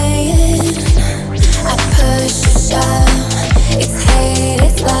playing. I push, shove. It's hate,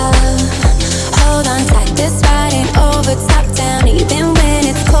 it's love. Hold on tight, this ride ain't over. Top down, even when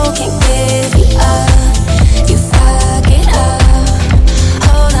it's cold, can't give you up. You fuck it up.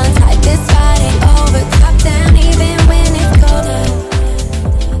 Hold on tight, this ride ain't over. Top down, even when it's colder.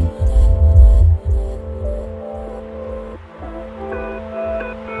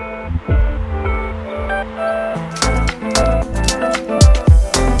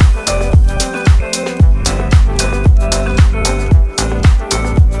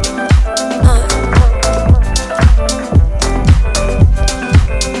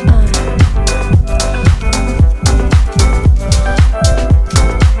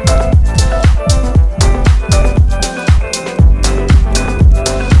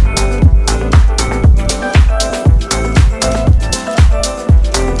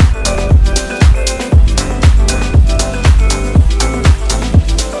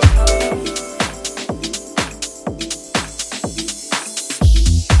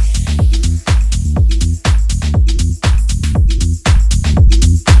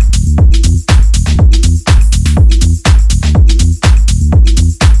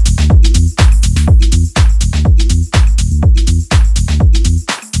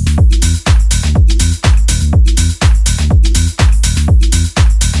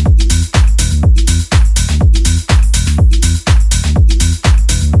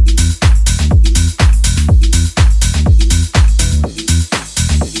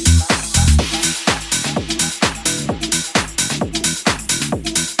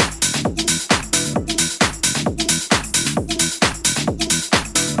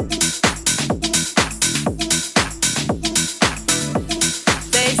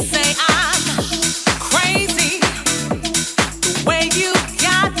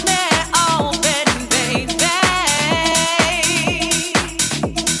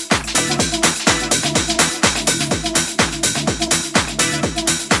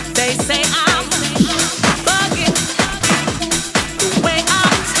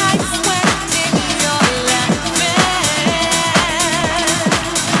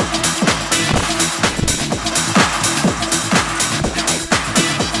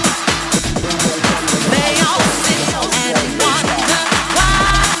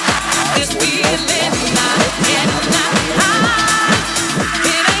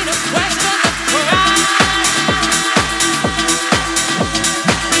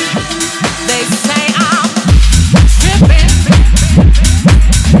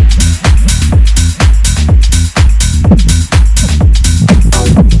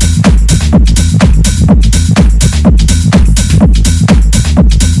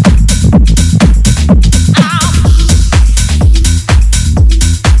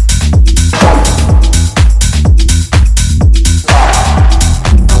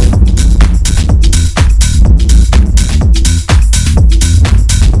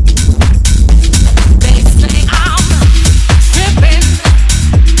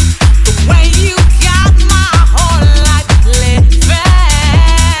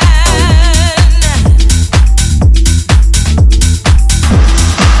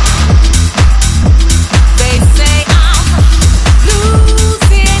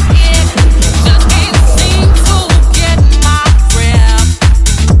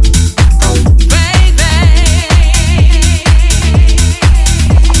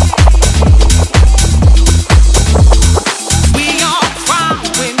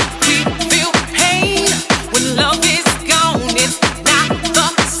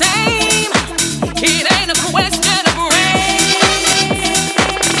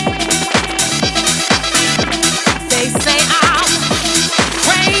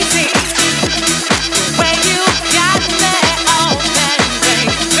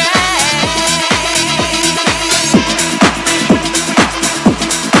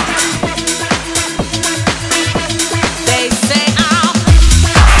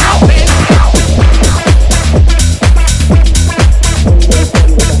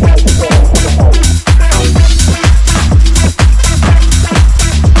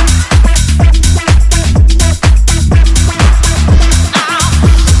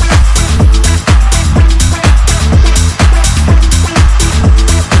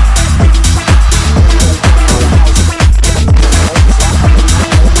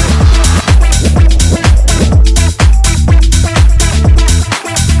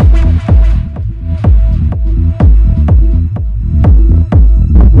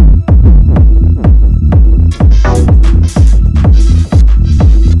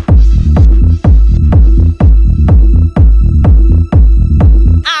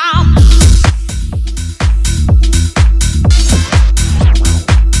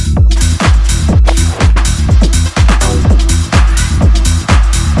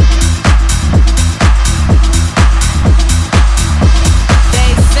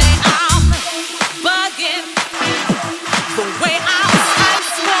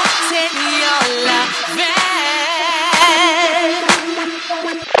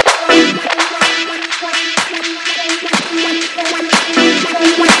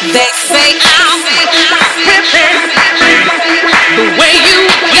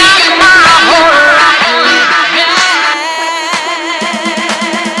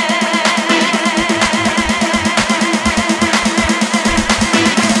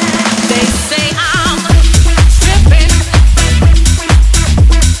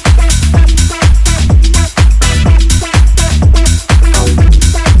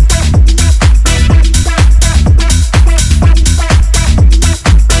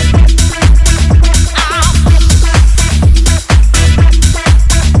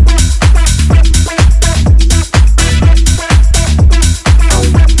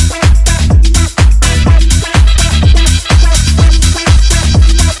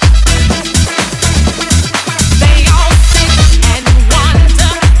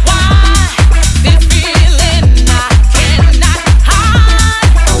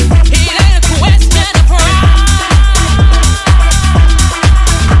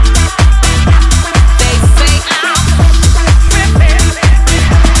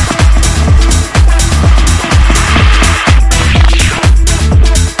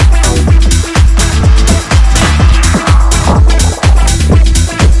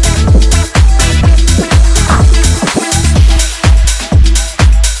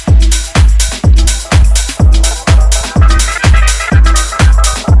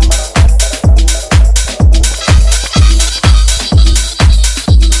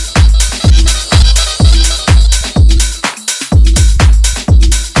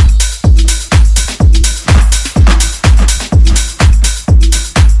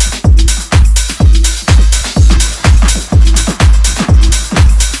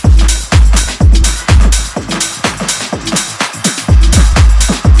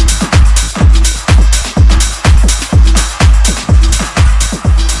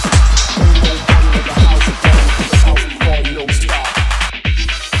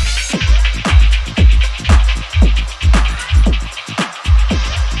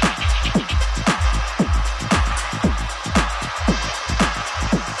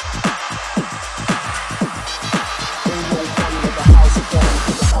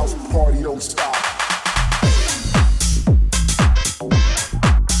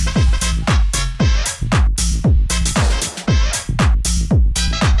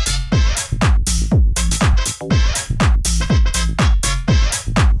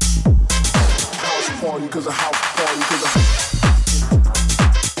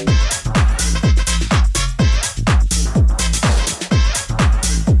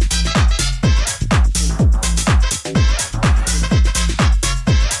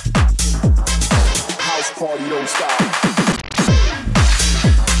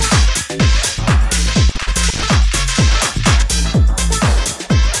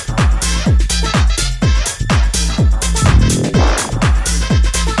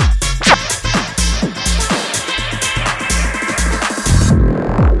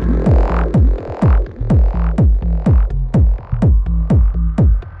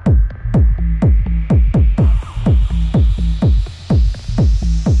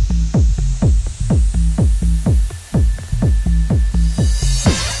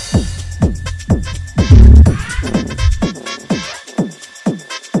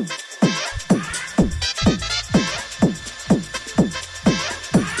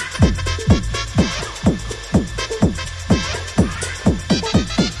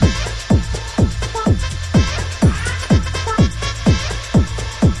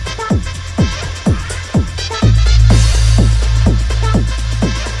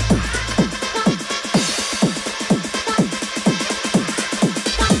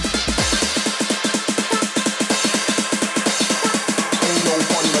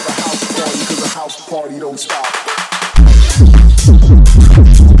 party don't stop.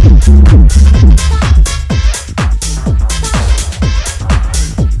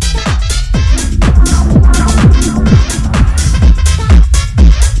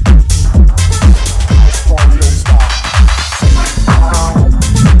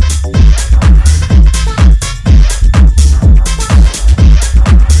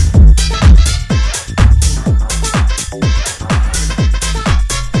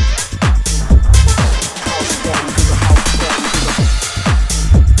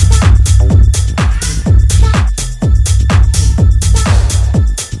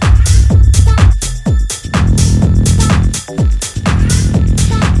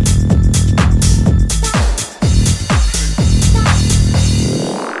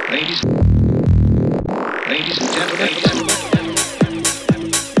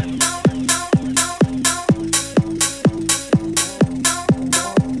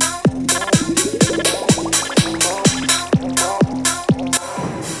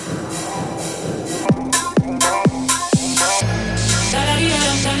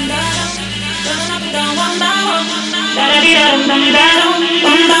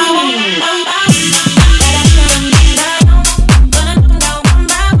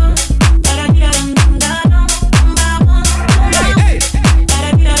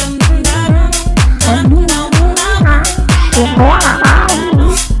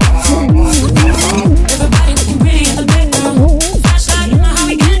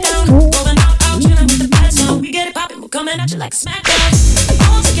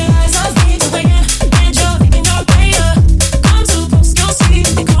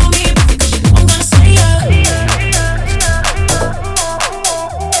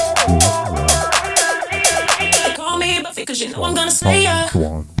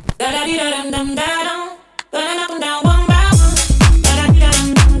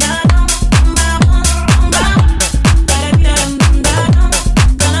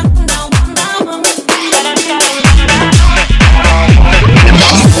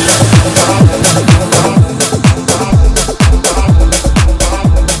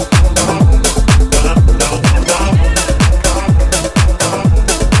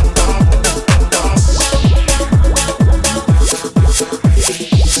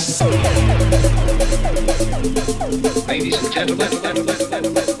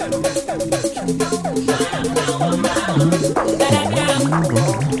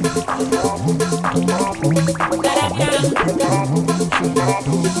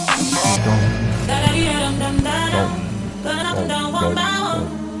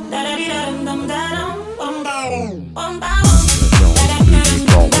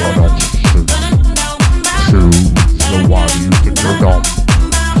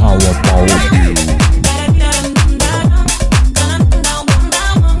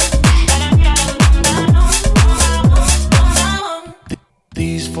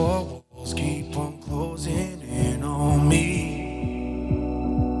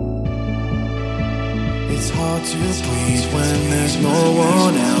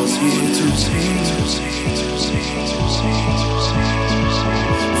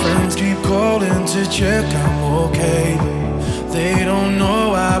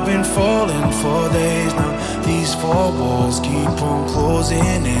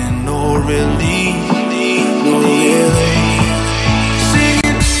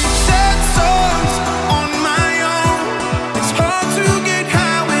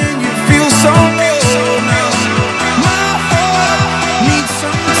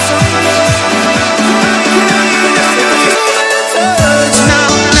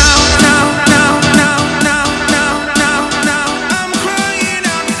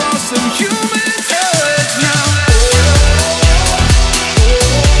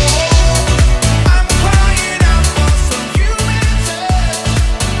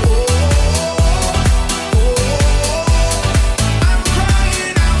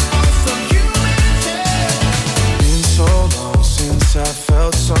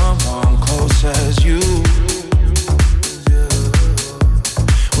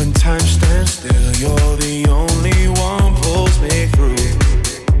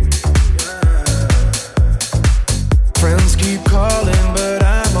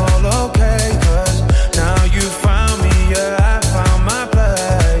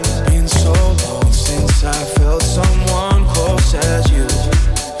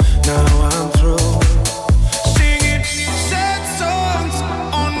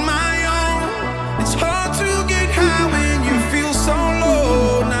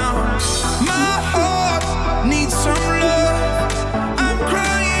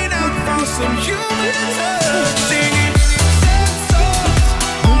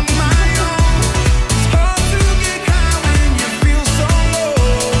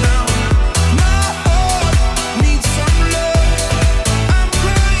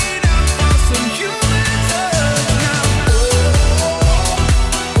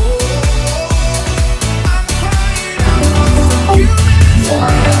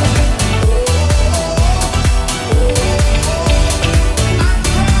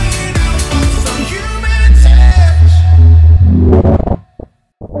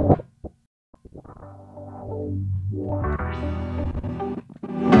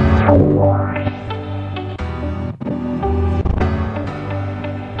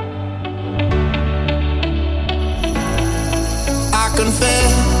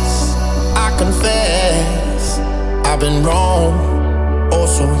 I confess, I've been wrong, oh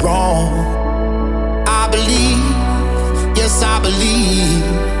so wrong. I believe, yes I believe,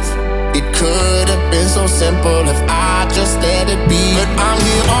 it could have been so simple if I just let it be. But I'm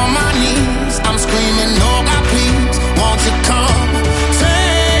here on my knees, I'm screaming, oh God please, won't you come,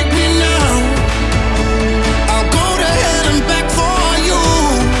 take me now. I'll go to hell and back for you,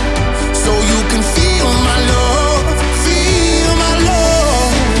 so you can feel my love, feel my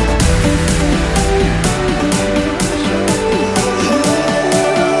love.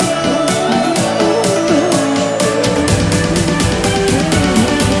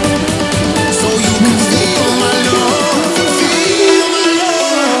 So you can feel my love, feel my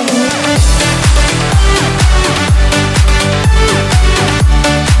love.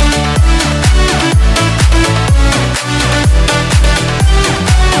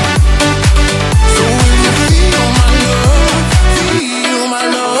 So will you feel my love, feel my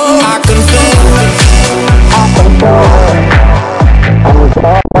love. I confess,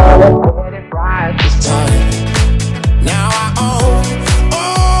 get it right this time. Now I own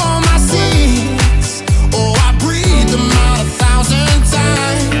all my sins. Oh, I breathed them out 1,000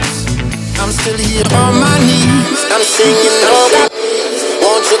 times. I'm still here on my knees. I'm singing, oh God,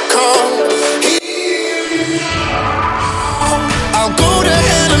 won't you come here? I'll go to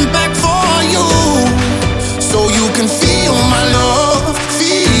hell and back for you, so you can feel my love,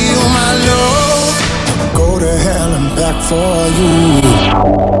 feel my love. I'll go to hell and back for you.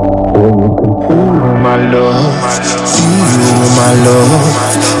 My love, feel my love.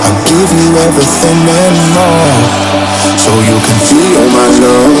 I'll give you everything and more, so you can feel my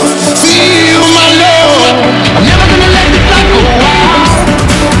love, feel my love. I'm never gonna let this life go out.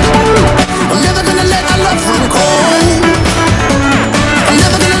 I'm never gonna let our love run cold. I'm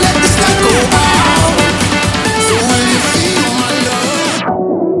never gonna let this life go out. So will you feel my love?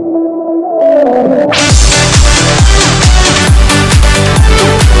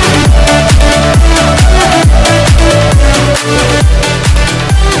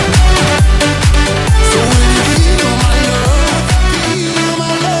 So will you feel my love? Feel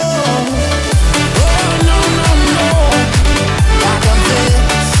my love.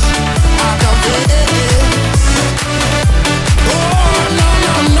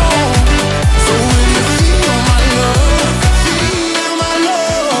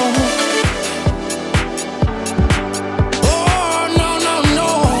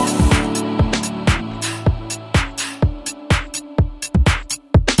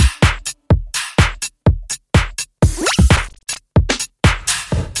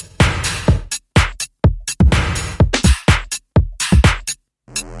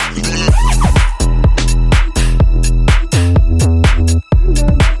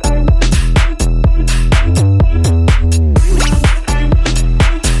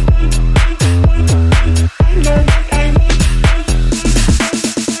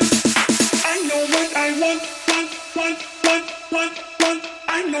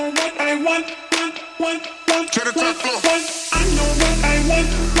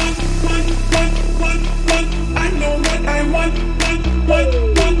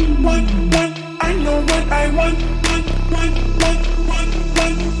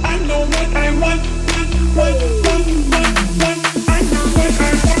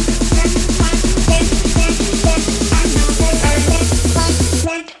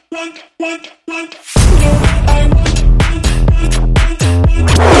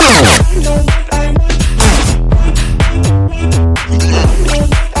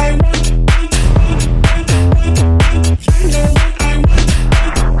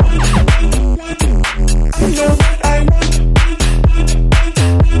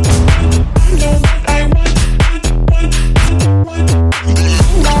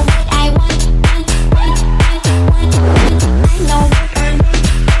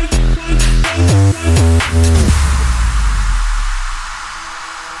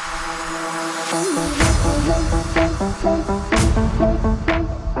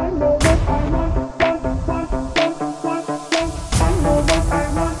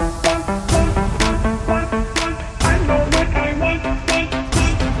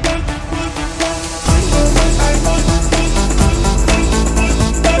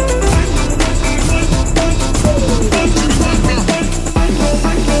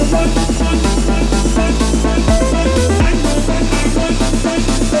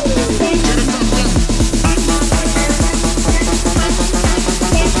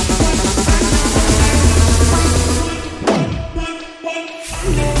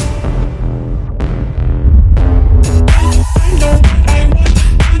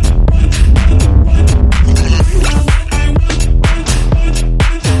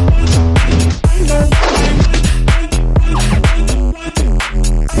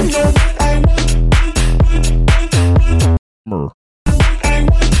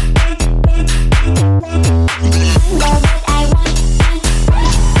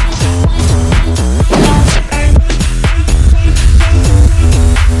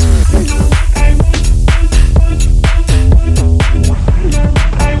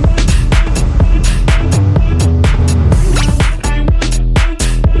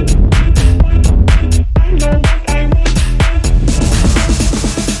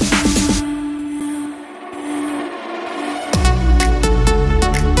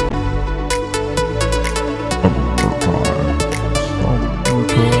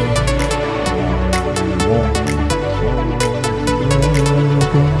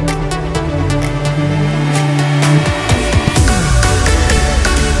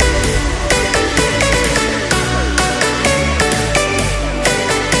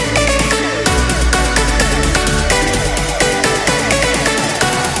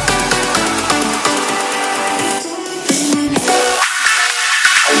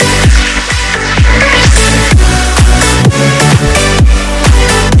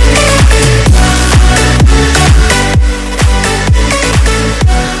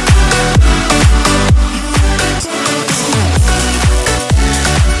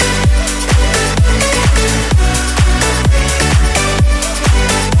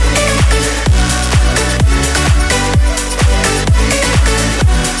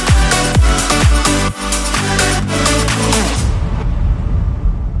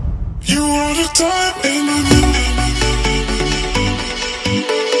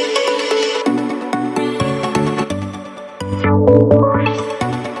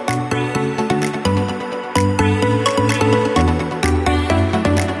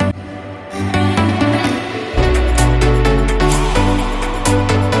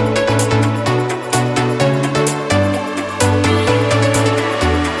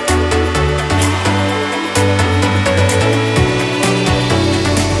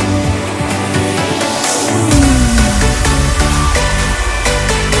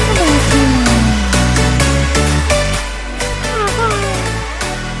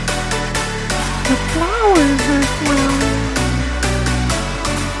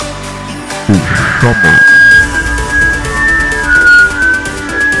 Summer.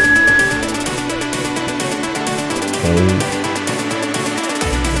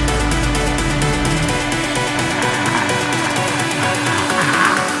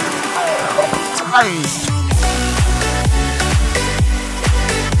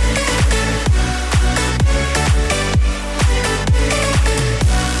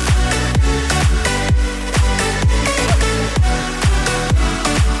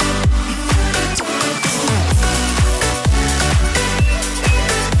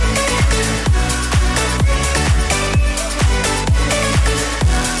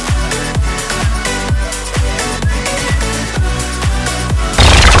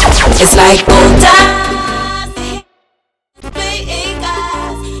 It's like old times.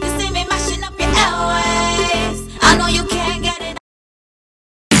 You see me mashing up your airways. I know you can't get it.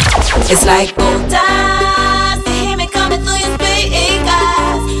 It's like old times. You hear me coming through your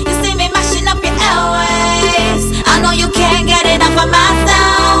speakers. You see me mashing up your airways. I know you can't get it off of my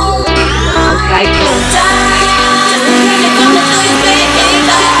sound. It's like old times. You hear me coming through your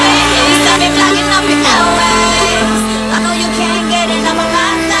speakers. You see me blocking up your airways. I know you can't get it off of my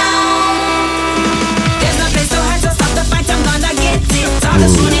sound. All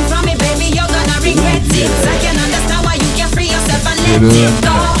this running from me, baby, you're gonna regret it. I can understand why you can't free yourself and let it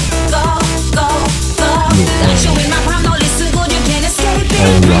go, go, go, go. Like you in my palm, no listen good, you can't escape it.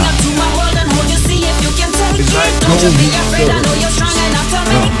 Bring up to my world and hold you, see if you can take it. Don't you be afraid, I know you're strong enough to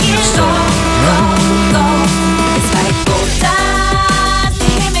make it. Go, go, go. It's like old times. You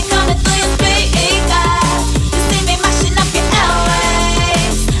hear me coming through your speakers. You see me mashing up your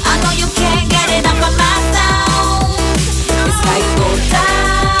airways. I know you can't get it up on my sound. It's like old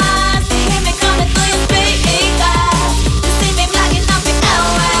times. You hear me coming through your speakers. You see me blocking up your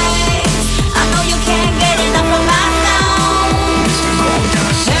airways. I know you can't get it up on my sound.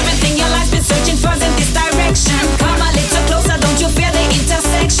 Everything your life's been searching for in this direction. Come a little closer, don't you feel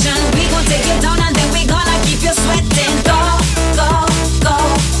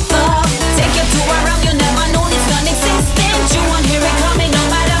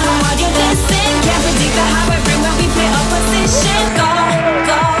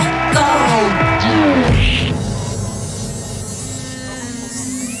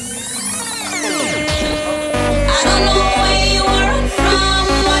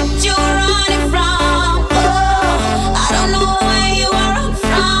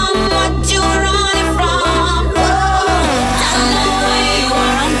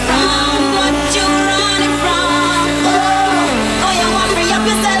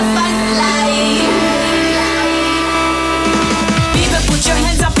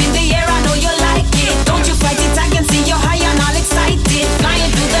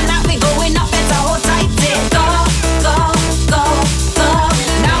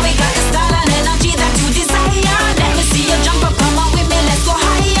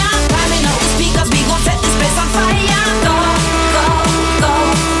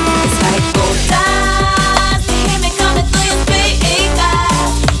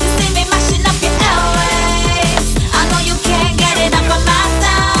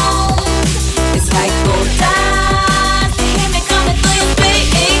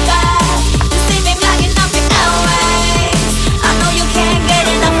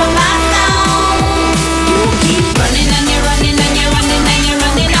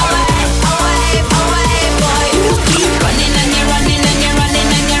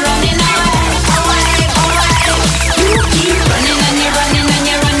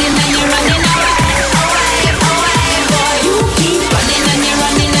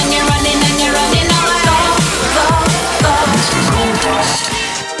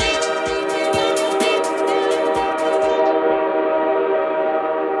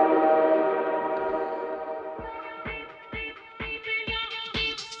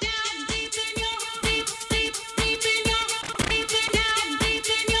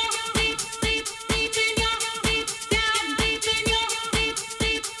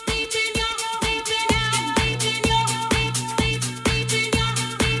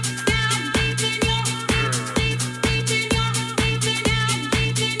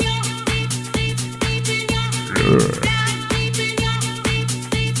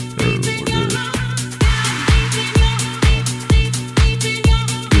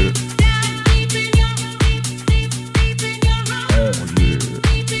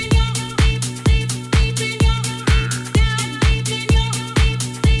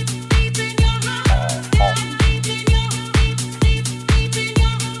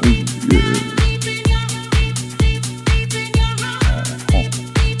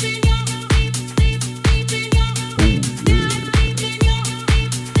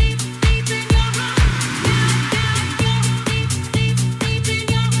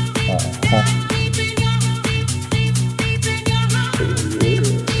Uh-huh.